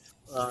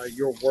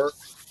your work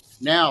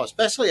now,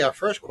 especially our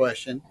first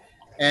question.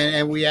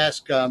 And we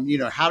ask,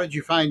 how did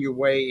you find your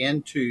way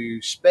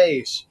into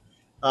space?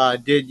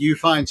 Did you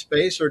find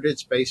space, or did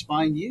space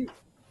find you?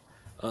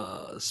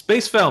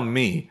 Space found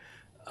me.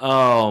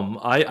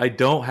 I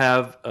don't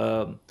have,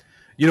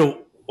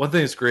 one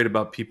thing that's great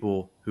about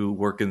people who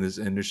work in this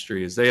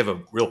industry is they have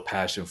a real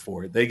passion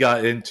for it. They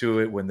got into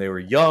it when they were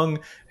young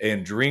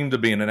and dreamed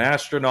of being an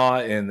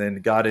astronaut, and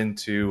then got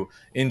into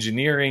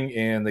engineering,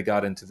 and they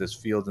got into this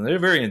field, and they're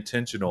very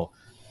intentional.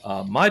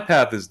 My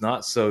path is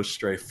not so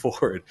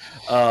straightforward.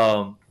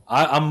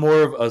 I'm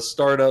more of a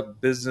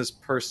startup business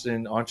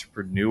person,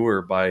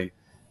 entrepreneur by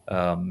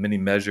many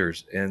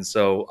measures. And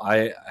so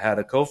I had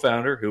a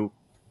co-founder who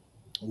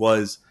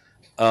was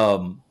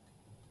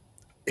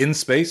in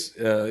space.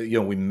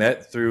 We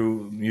met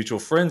through mutual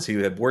friends. He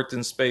had worked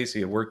in space.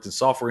 He had worked in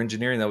software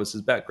engineering. That was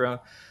his background.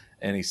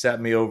 And he sat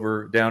me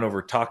down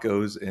over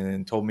tacos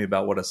and told me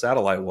about what a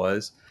satellite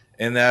was,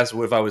 and asked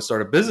if I would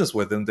start a business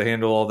with him to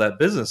handle all that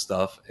business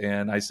stuff.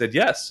 And I said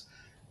yes.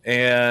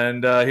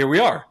 And here we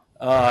are.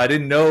 I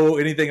didn't know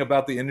anything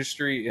about the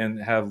industry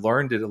and have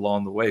learned it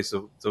along the way.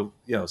 So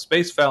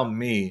space found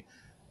me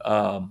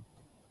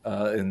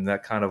in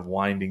that kind of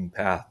winding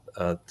path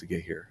to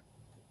get here.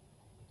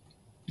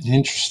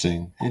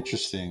 Interesting.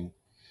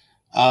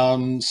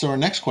 So our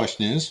next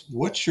question is,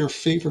 what's your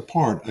favorite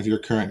part of your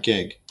current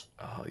gig?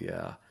 Oh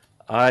yeah,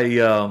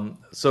 I'm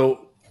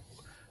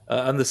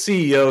the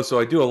CEO, so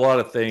I do a lot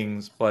of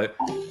things, but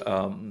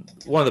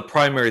one of the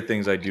primary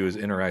things I do is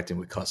interacting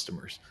with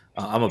customers.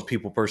 I'm a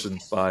people person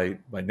by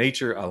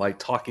nature. I like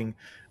talking,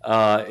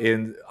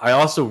 and I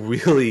also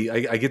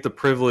I get the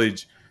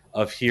privilege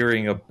of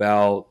hearing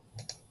about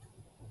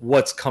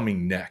what's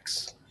coming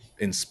next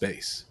in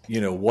space.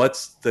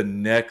 What's the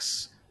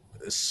next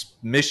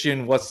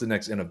mission? What's the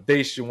next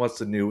innovation? What's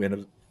the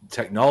new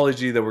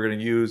technology that we're going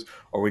to use?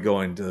 Are we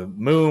going to the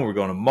moon? We're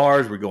going to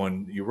Mars? We're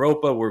going to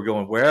Europa? We're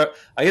going where?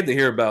 I get to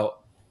hear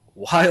about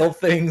wild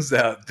things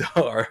that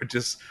are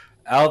just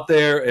out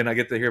there, and I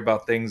get to hear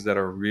about things that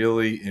are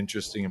really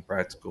interesting and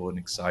practical and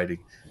exciting.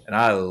 And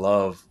I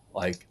love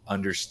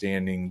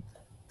understanding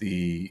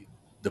the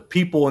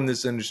people in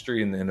this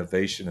industry and the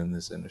innovation in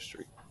this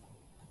industry.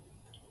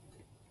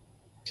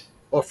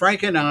 Well,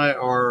 Frank and I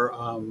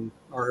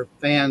are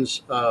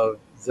fans of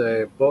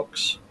the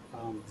books,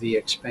 The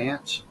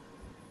Expanse,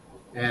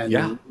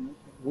 and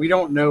we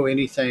don't know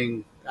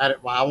anything. I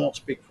won't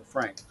speak for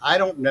Frank. I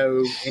don't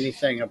know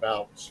anything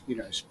about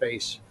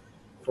space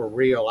for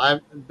real.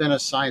 I've been a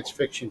science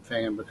fiction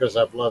fan because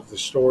I've loved the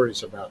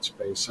stories about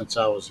space since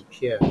I was a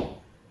kid.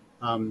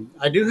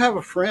 I do have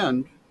a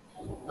friend,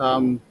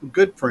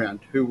 good friend,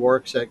 who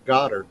works at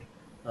Goddard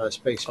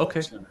Space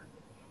Flight Center.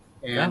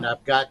 And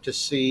I've got to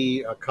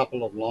see a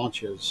couple of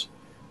launches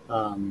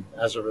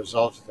as a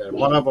result of that.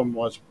 One of them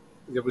was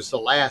the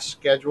last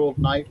scheduled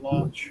night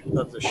launch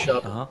of the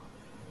shuttle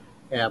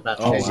about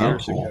 10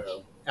 years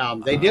ago.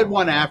 They did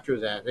one after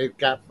that. It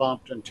got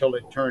bumped until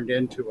it turned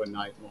into a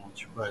night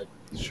launch, but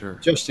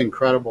just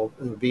incredible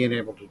being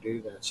able to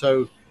do that.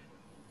 So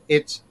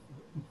it's,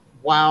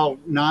 while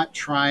not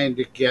trying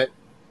to get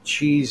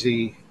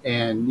cheesy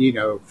and,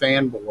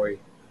 fanboy,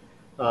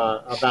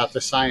 about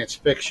the science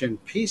fiction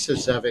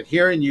pieces of it,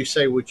 hearing you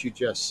say what you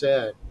just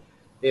said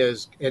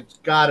it's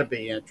got to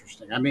be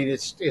interesting. I mean,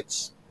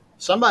 it's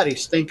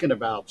somebody's thinking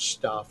about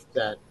stuff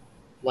that,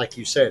 like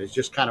you said, is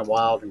just kind of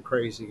wild and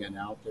crazy and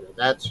out there.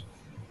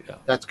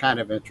 That's kind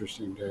of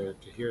interesting to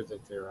hear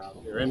that they're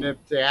out there. And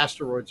the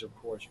asteroids, of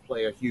course,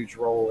 play a huge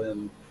role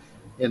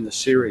in the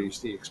series,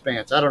 The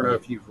Expanse. I don't know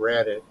if you've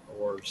read it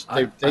or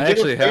they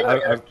actually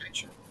have.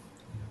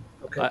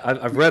 Okay.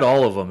 I've read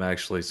all of them,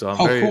 actually, so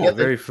I'm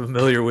very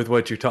familiar with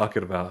what you're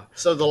talking about.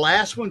 So the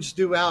last one's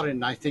due out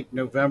in, I think,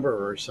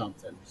 November or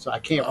something. So I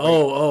can't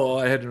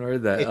wait. I hadn't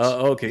heard that.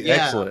 Okay,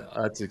 excellent.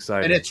 That's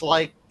exciting.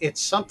 And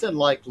it's something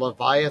like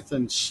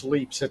Leviathan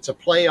Sleeps. It's a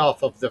play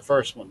off of the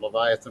first one,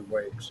 Leviathan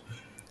Wakes.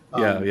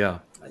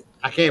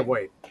 I can't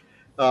wait.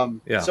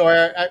 So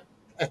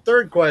a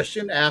third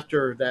question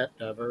after that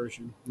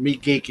version, me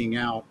geeking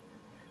out.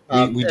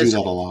 We do that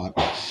a lot.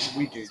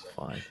 We do that.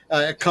 Fine.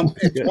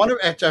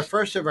 It's our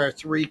first of our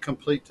three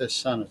complete this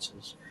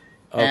sentences.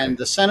 Okay. And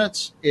the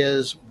sentence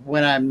is,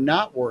 when I'm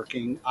not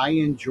working, I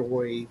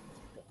enjoy.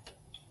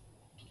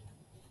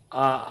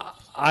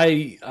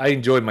 I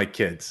enjoy my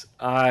kids.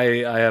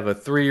 I have a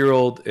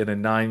 3-year-old and a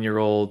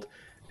 9-year-old,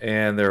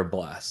 and they're a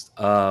blast.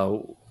 My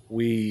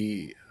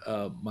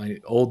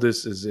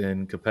oldest is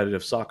in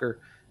competitive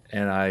soccer.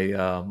 And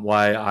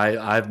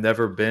I've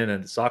never been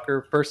a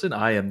soccer person.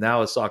 I am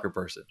now a soccer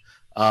person.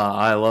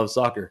 I love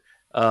soccer.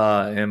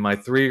 And my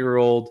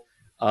 3-year-old,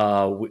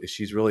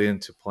 she's really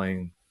into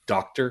playing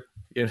doctor,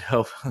 doing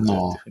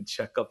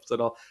checkups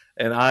and all.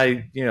 And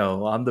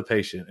I'm the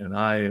patient, and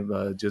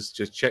I just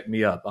check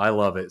me up. I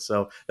love it.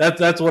 So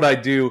that's what I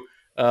do.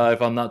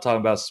 If I'm not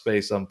talking about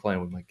space, I'm playing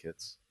with my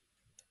kids.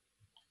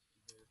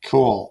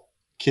 Cool.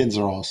 Kids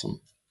are awesome.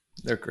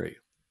 They're great.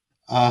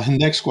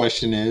 Next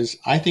question is,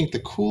 I think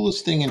the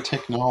coolest thing in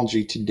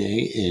technology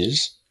today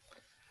is.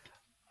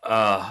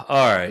 All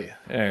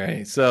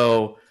right.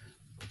 So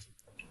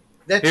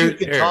that you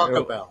can talk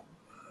about.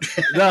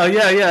 No,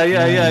 yeah.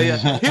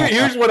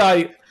 Here's what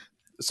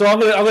So I'm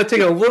gonna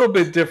take a little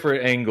bit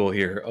different angle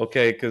here,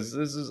 okay? Because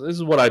this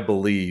is what I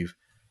believe,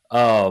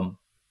 and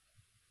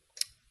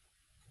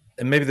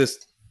maybe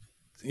this,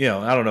 I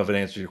don't know if it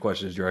answers your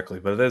questions directly,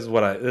 but this is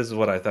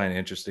what I find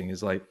interesting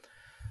is like.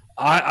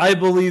 I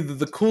believe that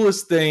the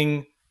coolest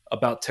thing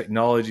about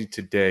technology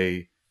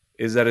today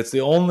is that it's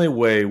the only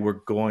way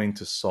we're going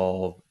to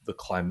solve the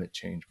climate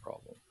change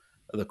problem,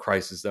 the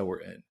crisis that we're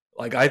in.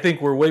 Like, I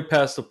think we're way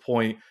past the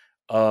point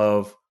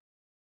of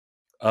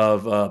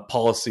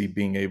policy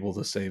being able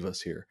to save us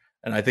here.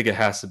 And I think it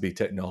has to be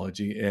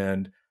technology.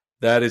 And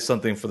that is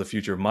something for the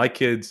future of my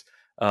kids,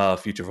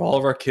 future of all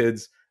of our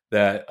kids,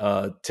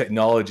 that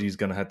technology is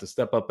going to have to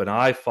step up, and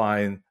I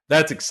find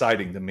that's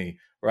exciting to me,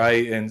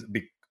 right? And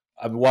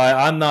why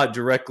I'm not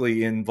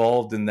directly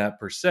involved in that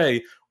per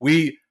se,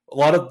 a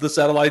lot of the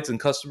satellites and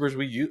customers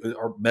we use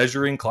are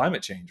measuring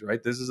climate change,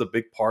 right? This is a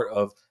big part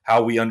of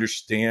how we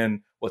understand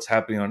what's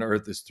happening on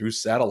Earth is through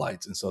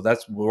satellites, and so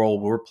that's the role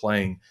we're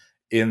playing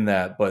in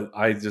that. But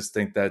I just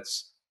think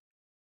that's,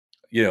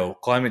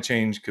 climate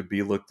change could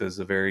be looked as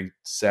a very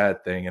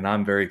sad thing, and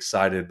I'm very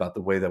excited about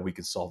the way that we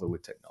can solve it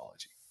with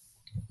technology.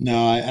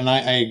 No,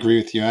 I agree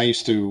with you. I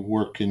used to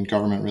work in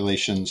government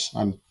relations.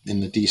 I'm in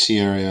the DC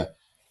area,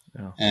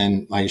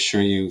 and I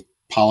assure you,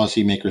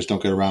 policymakers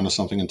don't get around to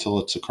something until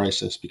it's a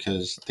crisis,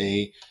 because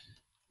they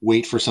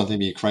wait for something to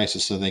be a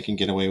crisis so they can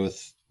get away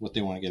with what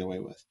they want to get away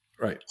with.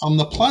 Right. On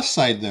the plus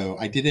side, though,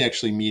 I did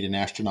actually meet an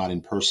astronaut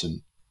in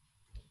person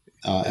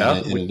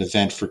at an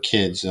event for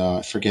kids.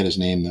 I forget his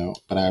name, though,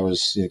 but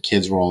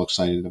kids were all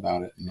excited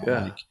about it.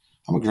 And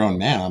I'm a grown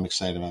man. I'm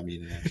excited about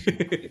meeting him.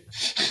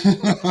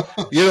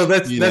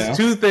 That's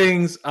two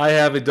things I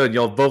haven't done.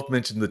 Y'all both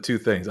mentioned the two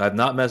things. I've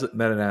not met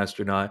an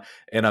astronaut,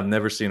 and I've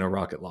never seen a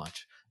rocket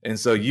launch. And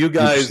so you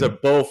guys are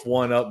both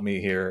one up me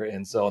here.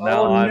 And so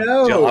now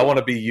I want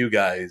to be you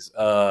guys.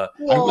 I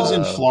was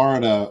in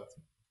Florida,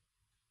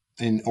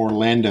 in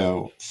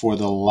Orlando, for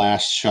the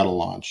last shuttle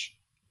launch.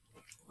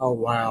 Oh,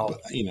 wow.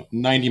 But,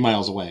 90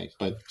 miles away,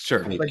 but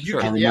sure. I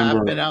remember,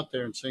 I've been out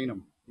there and seen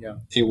them. Yeah.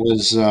 It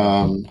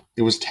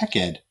was Tech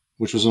Ed,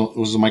 which was a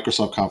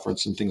Microsoft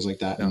conference and things like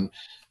that. Yeah. And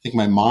I think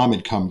my mom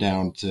had come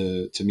down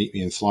to meet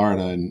me in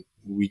Florida, and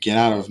we get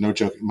out of, no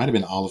joke, it might have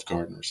been Olive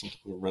Garden or something,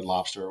 or Red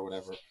Lobster or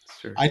whatever.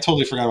 Sure. I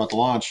totally forgot about the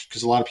launch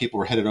because a lot of people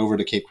were headed over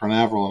to Cape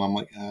Canaveral, and I'm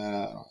like,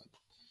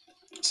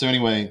 So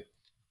anyway,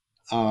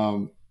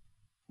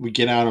 we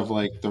get out of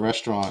the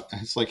restaurant,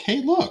 and it's like,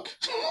 hey, look.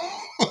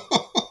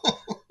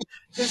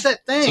 There's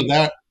that thing.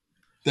 So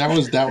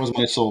that was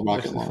my sole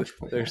rocket launch.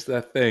 There's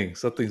that thing.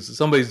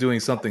 Somebody's doing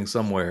something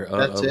somewhere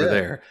over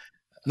there.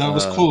 No, it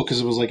was cool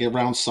because it was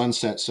around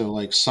sunset.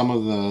 So some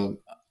of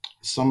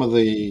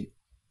the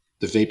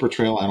vapor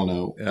trail, I don't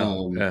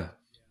know,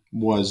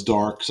 was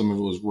dark. Some of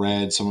it was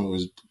red. Some of it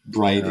was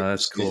bright.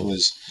 That's cool.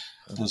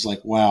 I was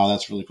like, wow,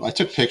 that's really cool. I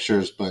took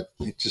pictures, but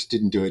it just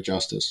didn't do it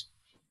justice.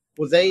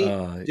 Well, they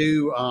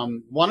do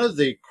one of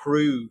the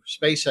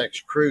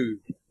SpaceX Crew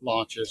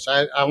launches.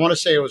 I want to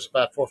say it was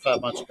about 4 or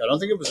 5 months ago. I don't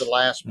think it was the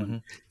last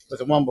one, but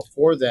the one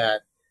before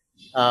that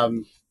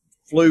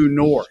flew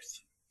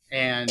north,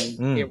 and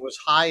it was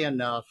high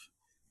enough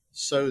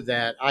so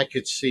that I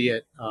could see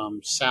it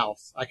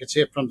south. I could see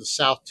it from the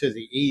south to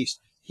the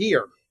east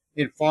here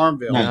in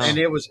Farmville, and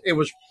it was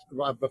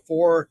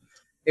before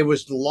it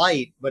was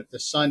light, but the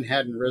sun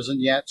hadn't risen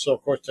yet. So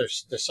of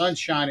course the sun's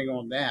shining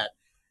on that.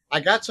 I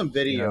got some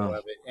video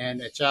of it,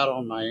 and it's out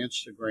on my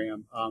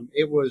Instagram.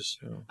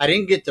 I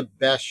didn't get the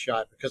best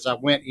shot because I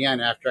went in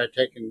after I'd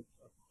taken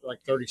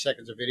 30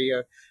 seconds of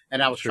video,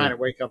 and I was trying to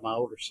wake up my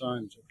older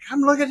sons.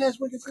 Come look at this.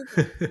 We can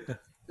see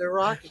the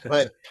rocket.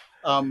 But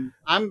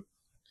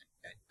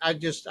I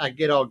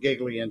get all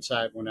giggly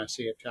inside when I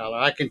see it, Tyler.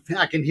 I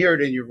can hear it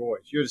in your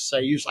voice. You just say,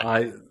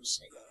 I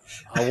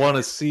want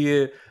to see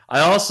it.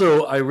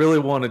 I really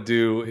want to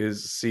do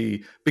is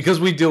see,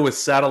 because we deal with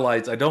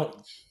satellites. I don't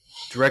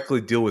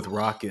directly deal with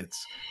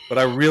rockets, but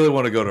I really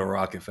want to go to a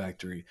rocket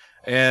factory,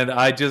 and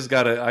I just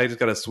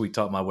gotta sweet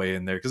talk my way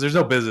in there because there's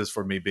no business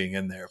for me being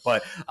in there,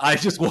 but I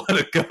just want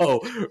to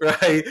go,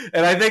 right?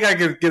 And I think I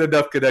can get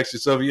enough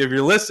connections. So if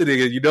you're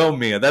listening and you know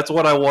me, and that's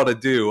what I want to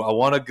do, I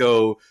want to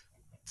go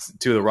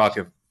to the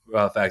rocket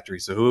factory.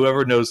 So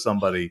whoever knows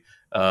somebody,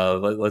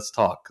 let's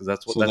talk, because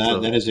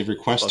that is a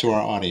request to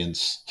our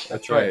audience.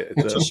 That's right.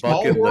 It's a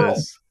bucket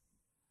list.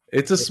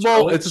 It's a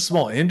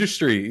small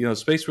industry.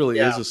 Space really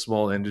is a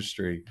small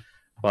industry,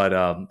 but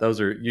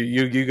those are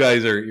you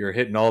guys you're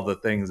hitting all the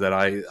things that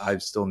I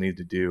still need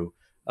to do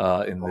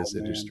in this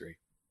industry.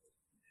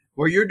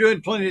 Well, you're doing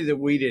plenty that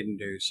we didn't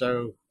do,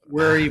 so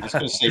we're even. I was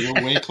going to say you're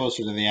way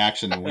closer to the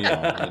action than we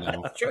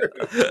are. True.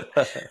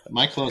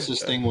 My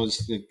closest thing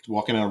was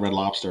walking out of Red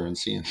Lobster and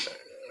seeing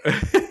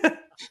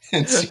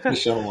the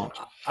shuttle launch.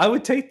 I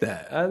would take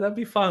that. That'd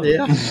be fun.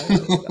 Yeah.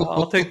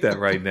 I'll take that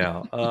right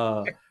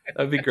now.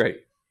 That'd be great.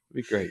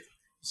 Be great.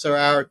 So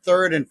our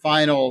third and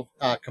final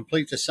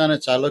complete the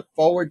sentence. I look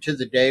forward to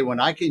the day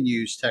when I can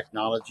use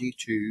technology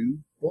to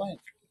blank.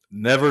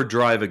 Never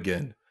drive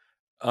again.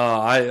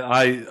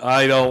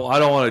 I don't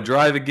want to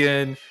drive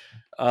again.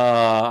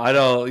 I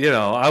don't.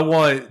 I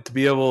want to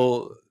be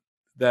able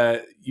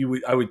that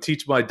I would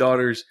teach my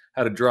daughters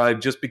how to drive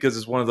just because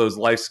it's one of those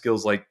life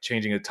skills like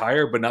changing a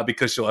tire, but not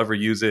because she'll ever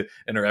use it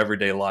in her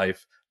everyday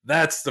life.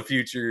 That's the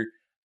future.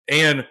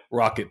 And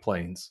rocket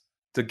planes.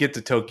 To get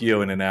to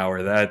Tokyo in an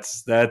hour,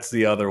 that's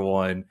the other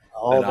one.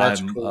 Oh,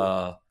 that's cool.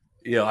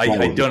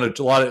 I've done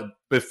a lot of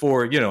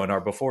before. In our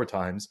before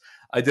times,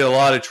 I did a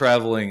lot of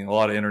traveling, a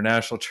lot of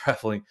international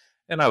traveling,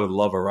 and I would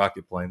love a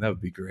rocket plane. That would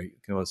be great.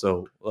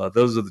 So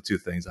those are the two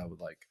things I would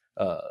like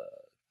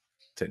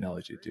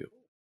technology to do.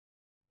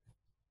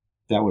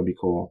 That would be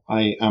cool.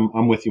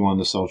 I'm with you on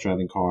the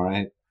self-driving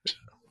car.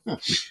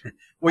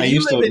 Well, I you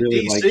used to live in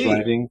really like DC.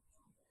 driving.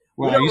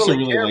 We Well, I don't used to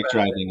really really care like about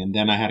driving, and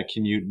then I had a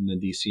commute in the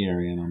DC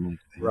area, and I'm like,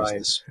 I just Right.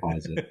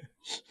 despise it.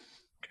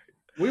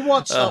 We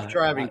want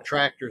self-driving I-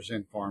 tractors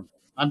in Farmville.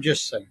 I'm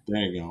just saying.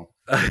 There you go.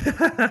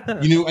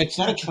 It's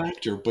not a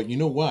tractor, but you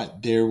know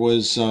what? There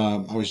was I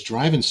was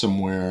driving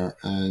somewhere,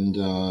 and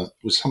it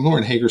was somewhere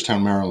in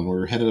Hagerstown, Maryland. We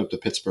were headed up to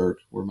Pittsburgh,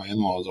 where my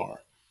in-laws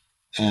are,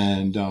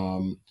 and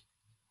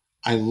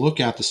I look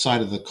out the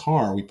side of the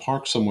car. We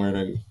parked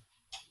somewhere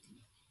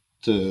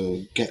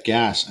to get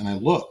gas, and I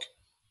look,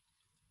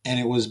 and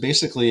it was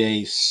basically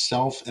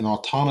an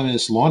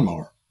autonomous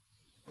lawnmower.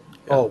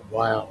 Oh,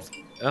 wow.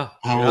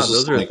 I was just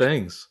those are like,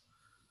 things.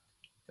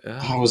 Yeah,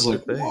 I was those are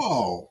like, things.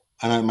 whoa!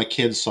 And my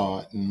kids saw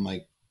it, and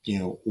like,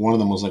 one of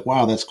them was like,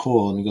 wow, that's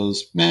cool, and he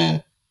goes, meh.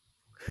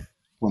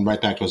 Went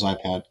right back to his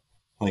iPad.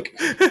 Like,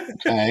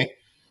 okay.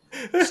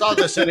 Saw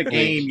this in a Like,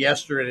 game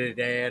yesterday,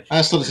 Dad.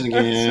 I still listen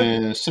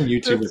again. Some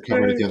YouTuber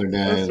covered it the other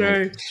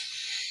day.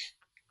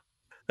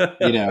 That's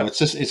Like,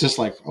 right. it's just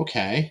like,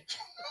 okay.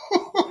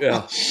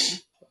 Yeah.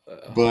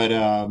 But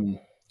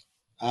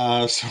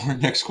so our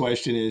next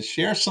question is: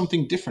 share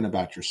something different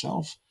about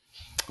yourself.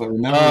 But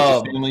remember,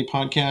 it's a family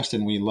podcast,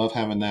 and we love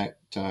having that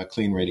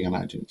clean rating on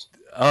iTunes.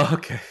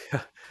 Okay,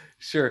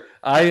 sure.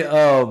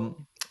 I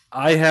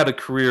had a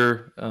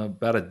career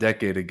about a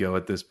decade ago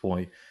at this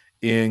point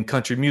in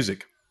country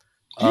music.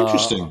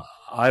 Interesting.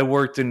 I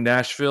worked in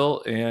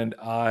Nashville, and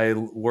I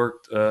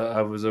worked.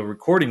 I was a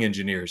recording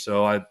engineer,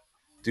 so I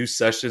do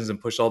sessions and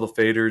push all the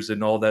faders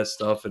and all that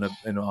stuff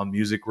in on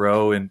Music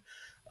Row, and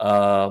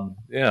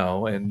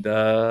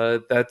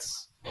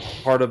that's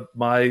part of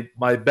my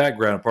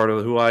background. Part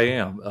of who I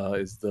am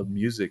is the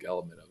music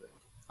element of it.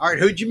 All right,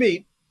 who'd you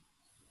meet?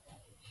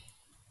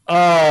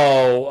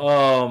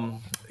 Oh,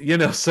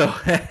 so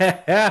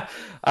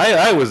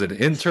I was an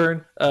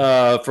intern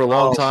for a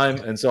long time,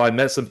 and so I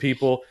met some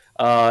people,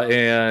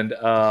 and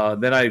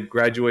then I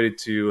graduated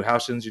to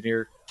house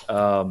engineer,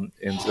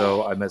 and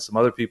so I met some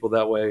other people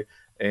that way,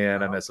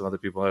 and I met some other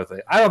people other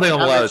things. I don't think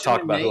I'm allowed to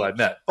talk about who I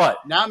met, but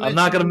I'm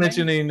not going to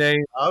mention any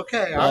names.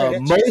 Okay, all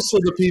right. Most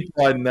of the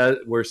people I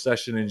met were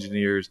session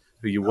engineers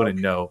who you wouldn't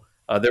know.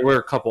 There were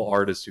a couple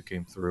artists who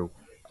came through,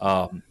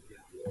 but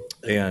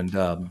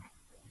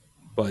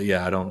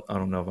yeah, I don't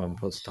know if I'm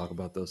supposed to talk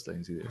about those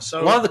things either.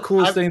 So a lot of the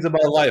coolest things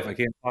about life I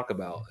can't talk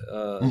about.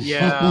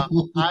 Yeah,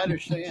 I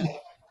understand.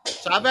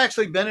 So I've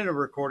actually been in a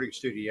recording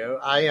studio.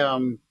 I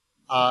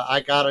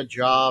got a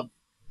job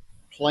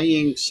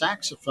playing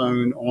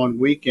saxophone on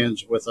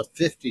weekends with a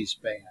 50s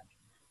band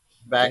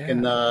back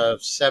in the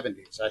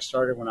 70s. I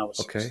started when I was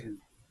 16.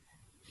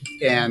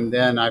 And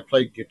then I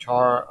played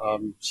guitar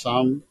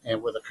some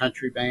and with a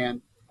country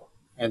band.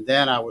 And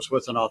then I was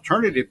with an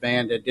alternative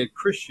band that did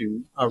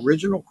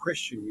original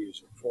Christian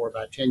music for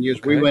about 10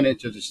 years. We went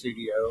into the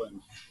studio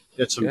and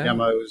did some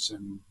demos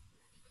and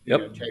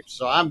tapes.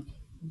 So I'm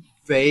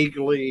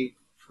vaguely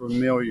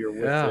familiar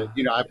with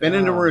it. I've been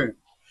in the room.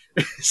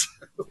 Right.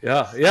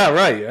 Yeah.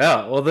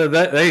 Well,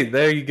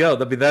 there you go.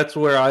 I mean, that's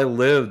where I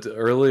lived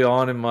early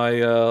on in my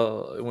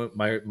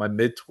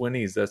mid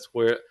 20s. That's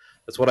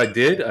what I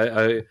did.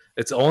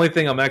 It's the only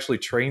thing I'm actually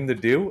trained to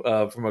do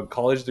from a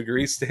college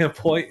degree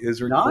standpoint is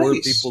record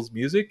people's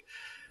music.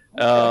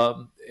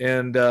 But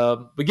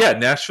yeah,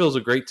 Nashville's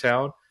a great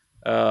town.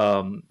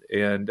 I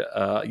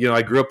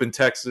grew up in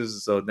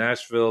Texas, so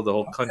Nashville, the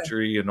whole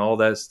country and all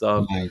that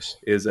stuff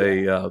is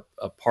a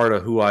part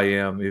of who I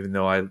am, even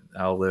though I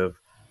now live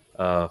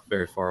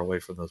very far away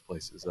from those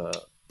places.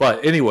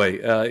 But anyway,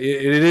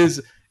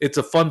 it's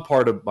a fun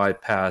part of my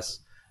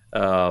past.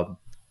 It's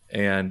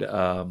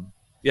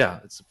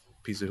a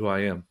piece of who I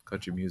am,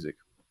 country music.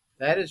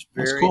 That is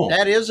cool.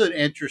 That is an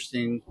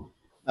interesting,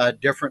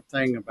 different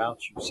thing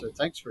about you. So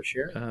thanks for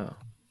sharing.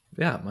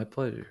 Yeah, my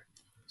pleasure.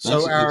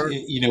 So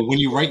when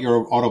you write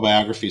your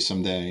autobiography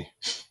someday,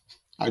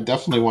 I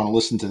definitely want to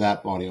listen to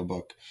that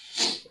audiobook.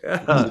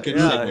 That's a good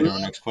segue to our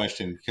next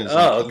question,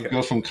 because you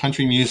go from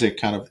country music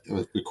kind of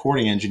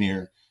recording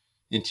engineer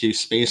into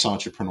space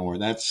entrepreneur.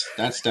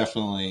 That's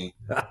definitely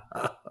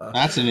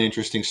that's an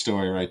interesting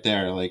story right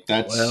there. Like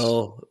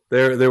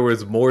there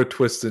was more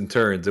twists and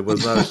turns. It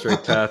was not a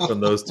straight path from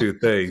those two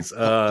things.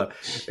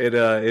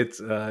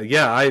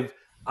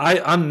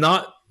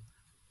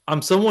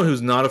 I'm someone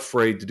who's not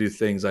afraid to do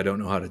things I don't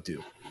know how to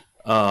do,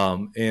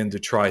 and to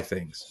try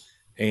things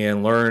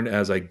and learn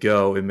as I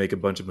go and make a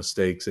bunch of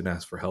mistakes and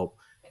ask for help.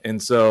 And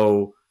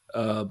so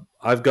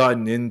I've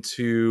gotten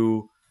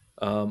into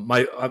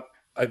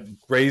I've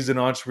raised an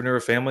entrepreneur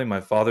family.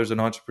 My father's an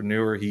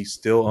entrepreneur. He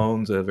still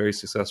owns a very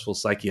successful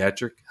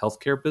psychiatric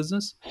healthcare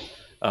business.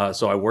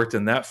 So I worked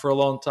in that for a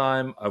long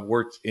time. I've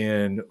worked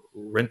in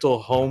rental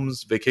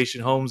homes,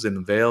 vacation homes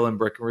in Vail and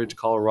Breckenridge,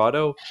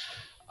 Colorado.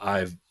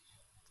 I've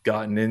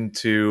gotten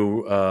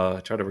into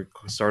try to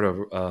start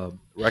a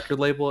record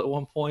label at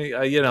one point.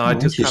 I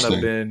just kind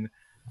of been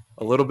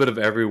a little bit of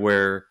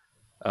everywhere,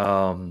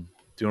 doing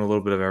a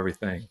little bit of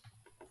everything.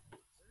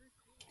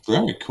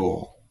 Very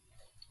cool.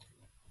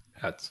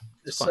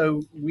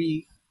 So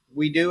we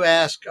do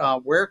ask,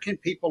 where can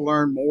people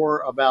learn more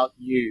about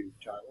you,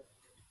 Tyler?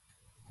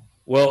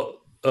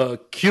 Well,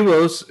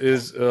 Kubos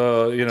is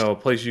a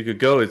place you could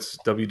go. It's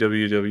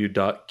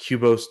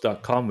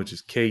www.kubos.com, which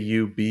is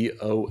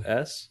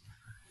Kubos.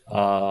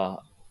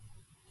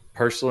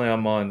 Personally,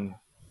 I'm on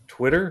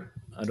Twitter.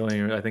 I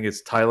think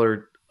it's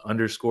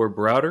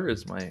Tyler_Browder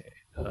is my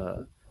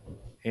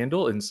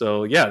handle, and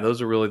so yeah,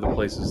 those are really the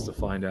places to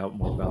find out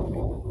more about me.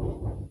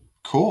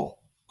 Cool.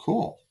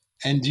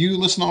 And do you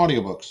listen to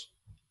audiobooks?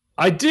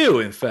 I do,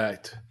 in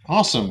fact.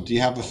 Awesome. Do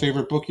you have a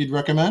favorite book you'd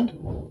recommend?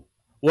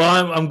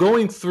 Well, I'm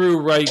going through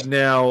right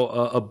now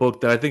a book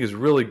that I think is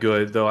really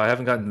good, though I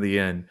haven't gotten to the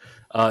end.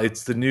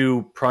 It's the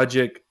new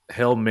Project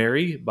Hail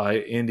Mary by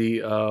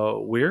Andy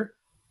Weir.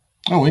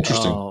 Oh,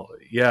 interesting.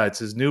 Yeah, it's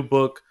his new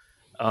book.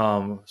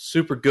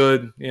 Super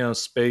good,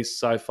 space,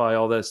 sci-fi,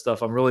 all that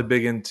stuff. I'm really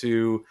big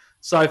into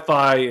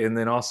sci-fi and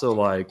then also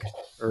like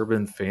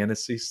urban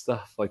fantasy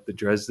stuff, like the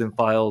Dresden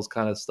Files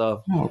kind of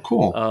stuff. Oh,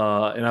 cool.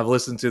 And I've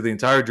listened to the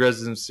entire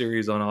Dresden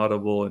series on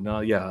Audible, and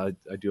I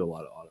do a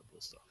lot of Audible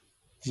stuff.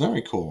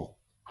 Very cool.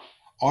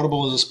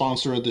 Audible is a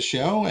sponsor of the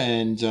show,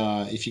 and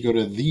if you go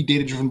to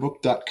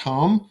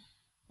thedatadrivenbook.com,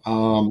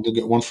 you'll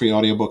get one free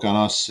audiobook on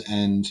us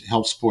and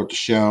help support the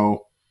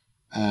show.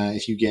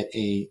 If you get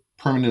a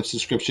permanent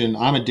subscription,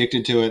 I'm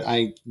addicted to it.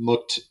 I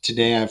looked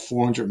today, I have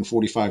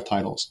 445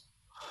 titles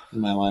in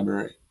my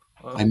library.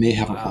 I may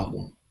have a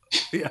problem.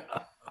 Yeah.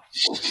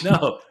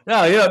 No. You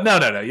don't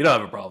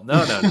have a problem.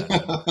 No.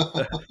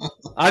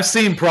 I've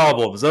seen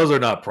problems. Those are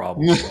not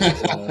problems.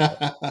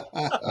 I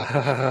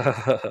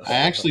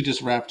actually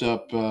just wrapped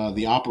up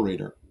The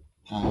Operator,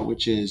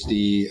 which is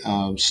the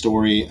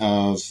story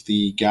of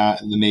the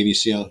Navy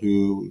SEAL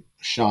who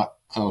shot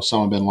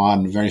Osama bin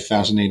Laden. Very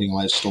fascinating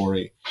life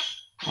story.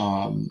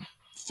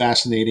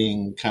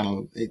 Fascinating kind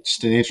of.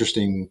 It's an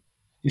interesting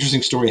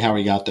story how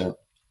he got there.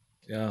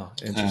 Yeah,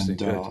 interesting.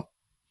 And,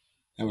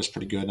 that was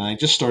pretty good. And I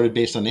just started,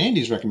 based on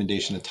Andy's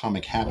recommendation,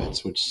 Atomic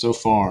Habits, which so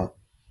far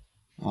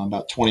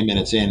about 20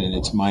 minutes in, and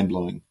it's mind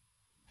blowing.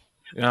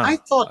 Yeah, I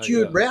thought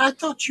you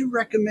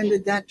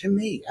recommended that to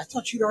me. I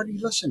thought you'd already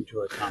listened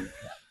to Atomic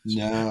Habits.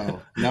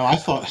 No. I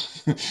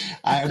thought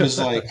I was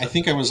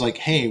like,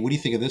 hey, what do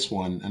you think of this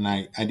one? And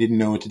I didn't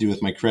know what to do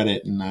with my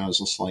credit, and I was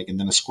just like, and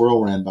then a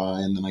squirrel ran by,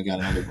 and then I got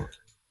another book.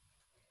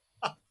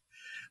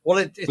 Well,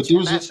 it's a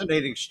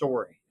fascinating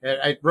story.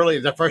 Really,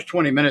 the first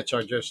 20 minutes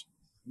are just,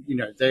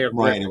 they are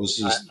right. It was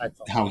just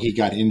how he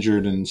got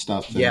injured and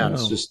stuff. And yeah,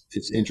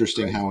 it's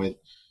interesting how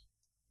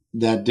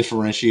that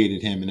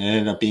differentiated him, and it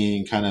ended up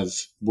being kind of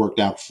worked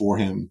out for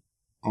him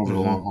over the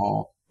long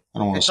haul. I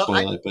don't want to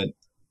spoil it, but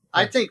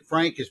I think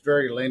Frank is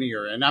very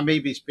linear, and I may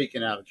be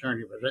speaking out of turn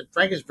here, but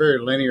Frank is very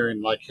linear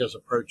in like his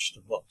approach to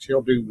books.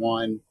 He'll do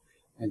one,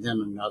 and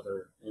then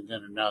another, and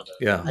then another.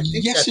 Yeah. I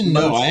think yes and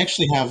no. I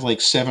actually have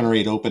like 7 or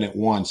 8 open at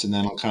once, and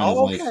then I'll kind of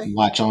like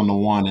latch on to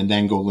one and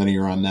then go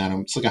linear on that.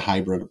 It's like a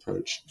hybrid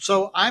approach.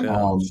 So I'm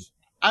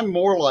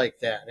more like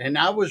that, and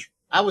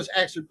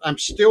I'm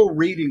still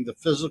reading the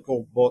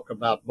physical book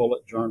about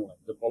bullet journaling,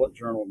 the bullet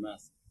journal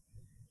method.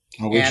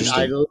 Oh, and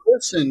I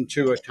listened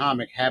to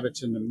Atomic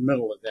Habits in the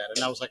middle of that,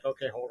 and I was like,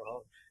 okay, hold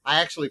on.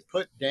 I actually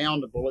put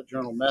down the bullet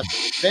journal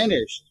method,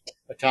 finished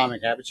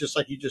Atomic Habits, just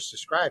like you just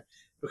described,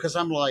 because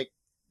I'm like,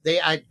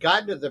 I'd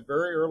gotten to the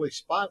very early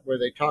spot where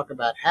they talk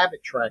about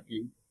habit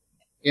tracking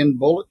in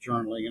bullet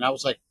journaling. And I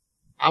was like,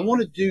 I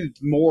want to do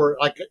more,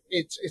 like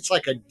it's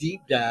like a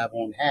deep dive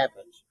on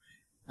habits.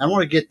 I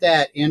want to get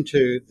that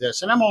into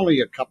this. And I'm only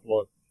a couple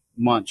of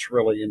months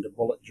really into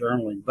bullet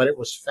journaling, but it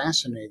was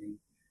fascinating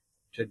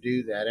to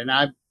do that. And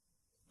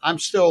I'm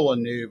still a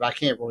noob. I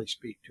can't really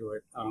speak to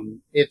it.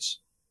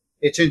 It's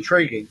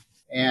intriguing,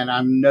 and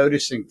I'm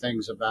noticing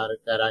things about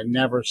it that I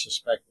never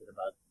suspected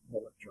about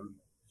bullet journaling.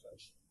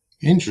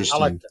 Interesting. I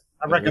like that.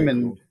 I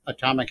recommend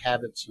Atomic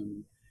Habits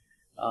and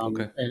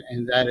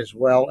that as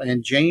well.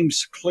 And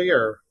James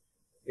Clear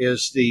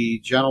is the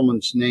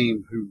gentleman's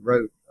name who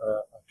wrote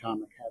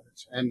Atomic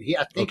Habits, and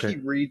I think he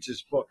reads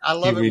his book. I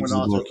love it when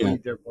authors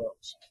read their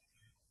books.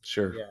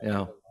 Sure.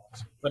 Yeah.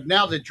 But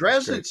now the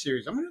Dresden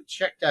series, I'm going to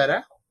check that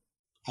out.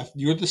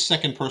 You're the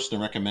second person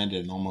to recommend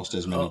it in almost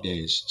as many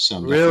days. So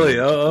really,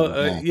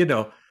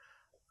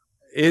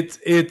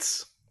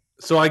 it's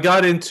so I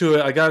got into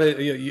it. I got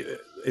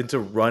into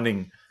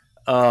running,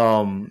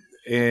 and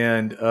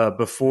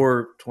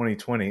before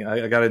 2020,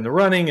 I got into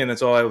running, and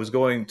so I was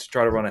going to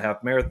try to run a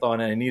half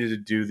marathon, and I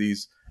needed to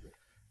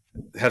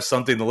have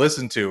something to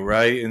listen to,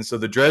 right? And so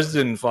the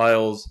Dresden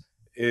Files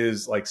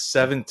is like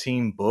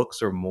 17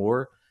 books or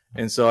more.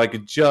 And so I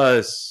could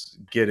just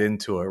get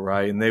into it,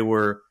 right? And they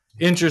were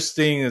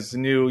interesting. It's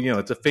new,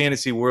 it's a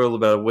fantasy world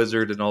about a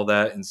wizard and all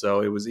that. And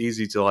so it was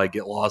easy to like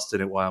get lost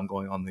in it while I'm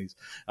going on these.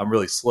 I'm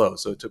really slow,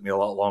 so it took me a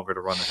lot longer to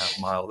run a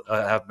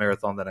half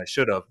marathon than I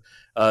should have.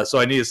 So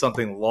I needed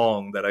something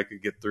long that I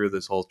could get through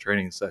this whole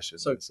training session.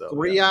 So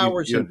 3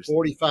 hours and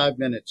 45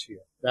 minutes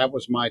here. That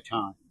was my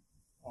time.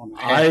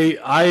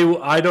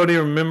 I don't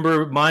even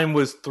remember. Mine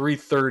was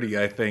 3:30.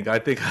 I think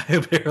I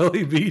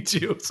barely beat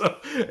you. So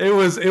it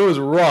was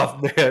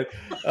rough, man.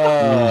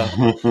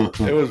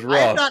 It was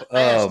rough. I'm not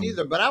fast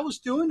either, but I was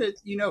doing it,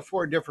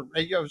 for a different.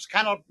 It was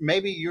kind of,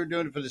 maybe you're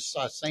doing it for the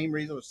same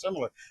reason or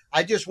similar.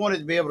 I just wanted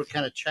to be able to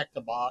kind of check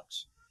the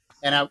box,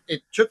 and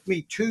it took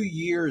me 2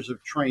 years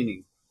of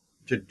training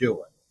to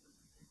do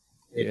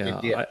it.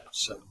 It did.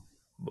 So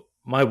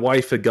my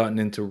wife had gotten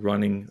into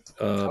running,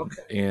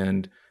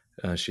 and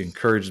she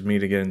encouraged me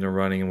to get into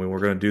running, and we were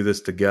going to do this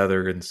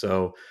together. And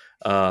so,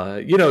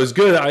 it was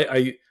good.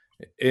 I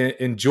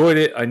enjoyed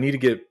it.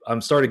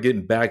 I'm started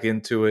getting back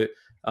into it.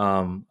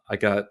 I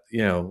got,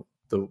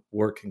 the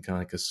work can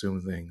kind of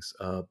consume things,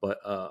 but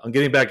I'm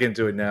getting back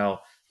into it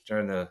now,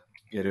 trying to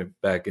get it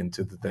back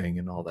into the thing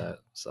and all that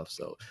stuff.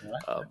 So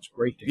that's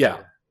great to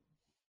hear.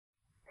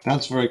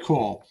 That's very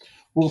cool.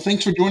 Well,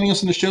 thanks for joining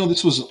us on the show.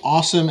 This was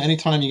awesome.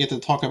 Anytime you get to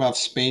talk about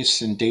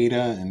space and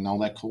data and all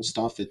that cool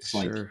stuff, it's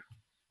like,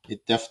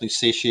 it definitely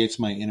satiates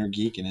my inner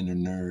geek and inner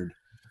nerd.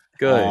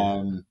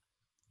 Good.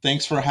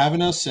 Thanks for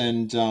having us,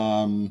 and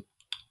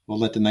we'll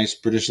let the nice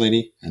British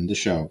lady end the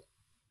show.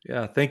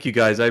 Yeah, thank you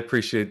guys. I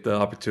appreciate the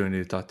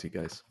opportunity to talk to you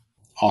guys.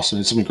 Awesome.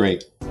 It's been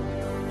great.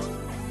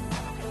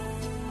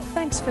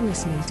 Thanks for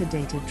listening to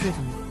Data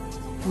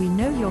Driven. We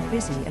know you're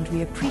busy and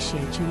we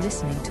appreciate you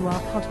listening to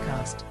our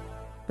podcast.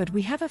 But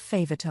we have a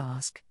favor to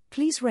ask.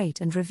 Please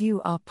rate and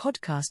review our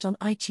podcast on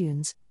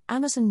iTunes,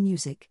 Amazon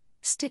Music,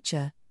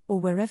 Stitcher, or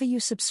wherever you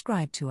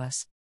subscribe to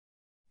us.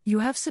 You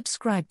have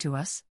subscribed to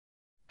us?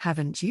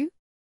 Haven't you?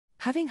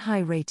 Having high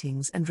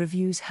ratings and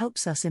reviews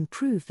helps us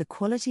improve the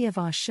quality of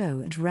our show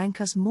and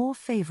rank us more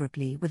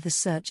favorably with the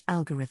search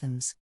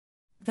algorithms.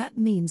 That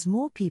means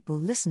more people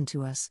listen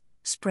to us,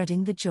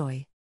 spreading the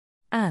joy.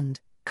 And,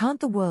 can't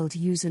the world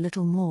use a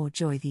little more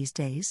joy these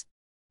days?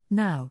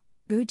 Now,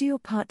 go do your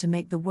part to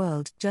make the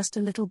world just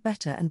a little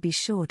better, and be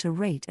sure to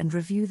rate and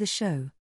review the show.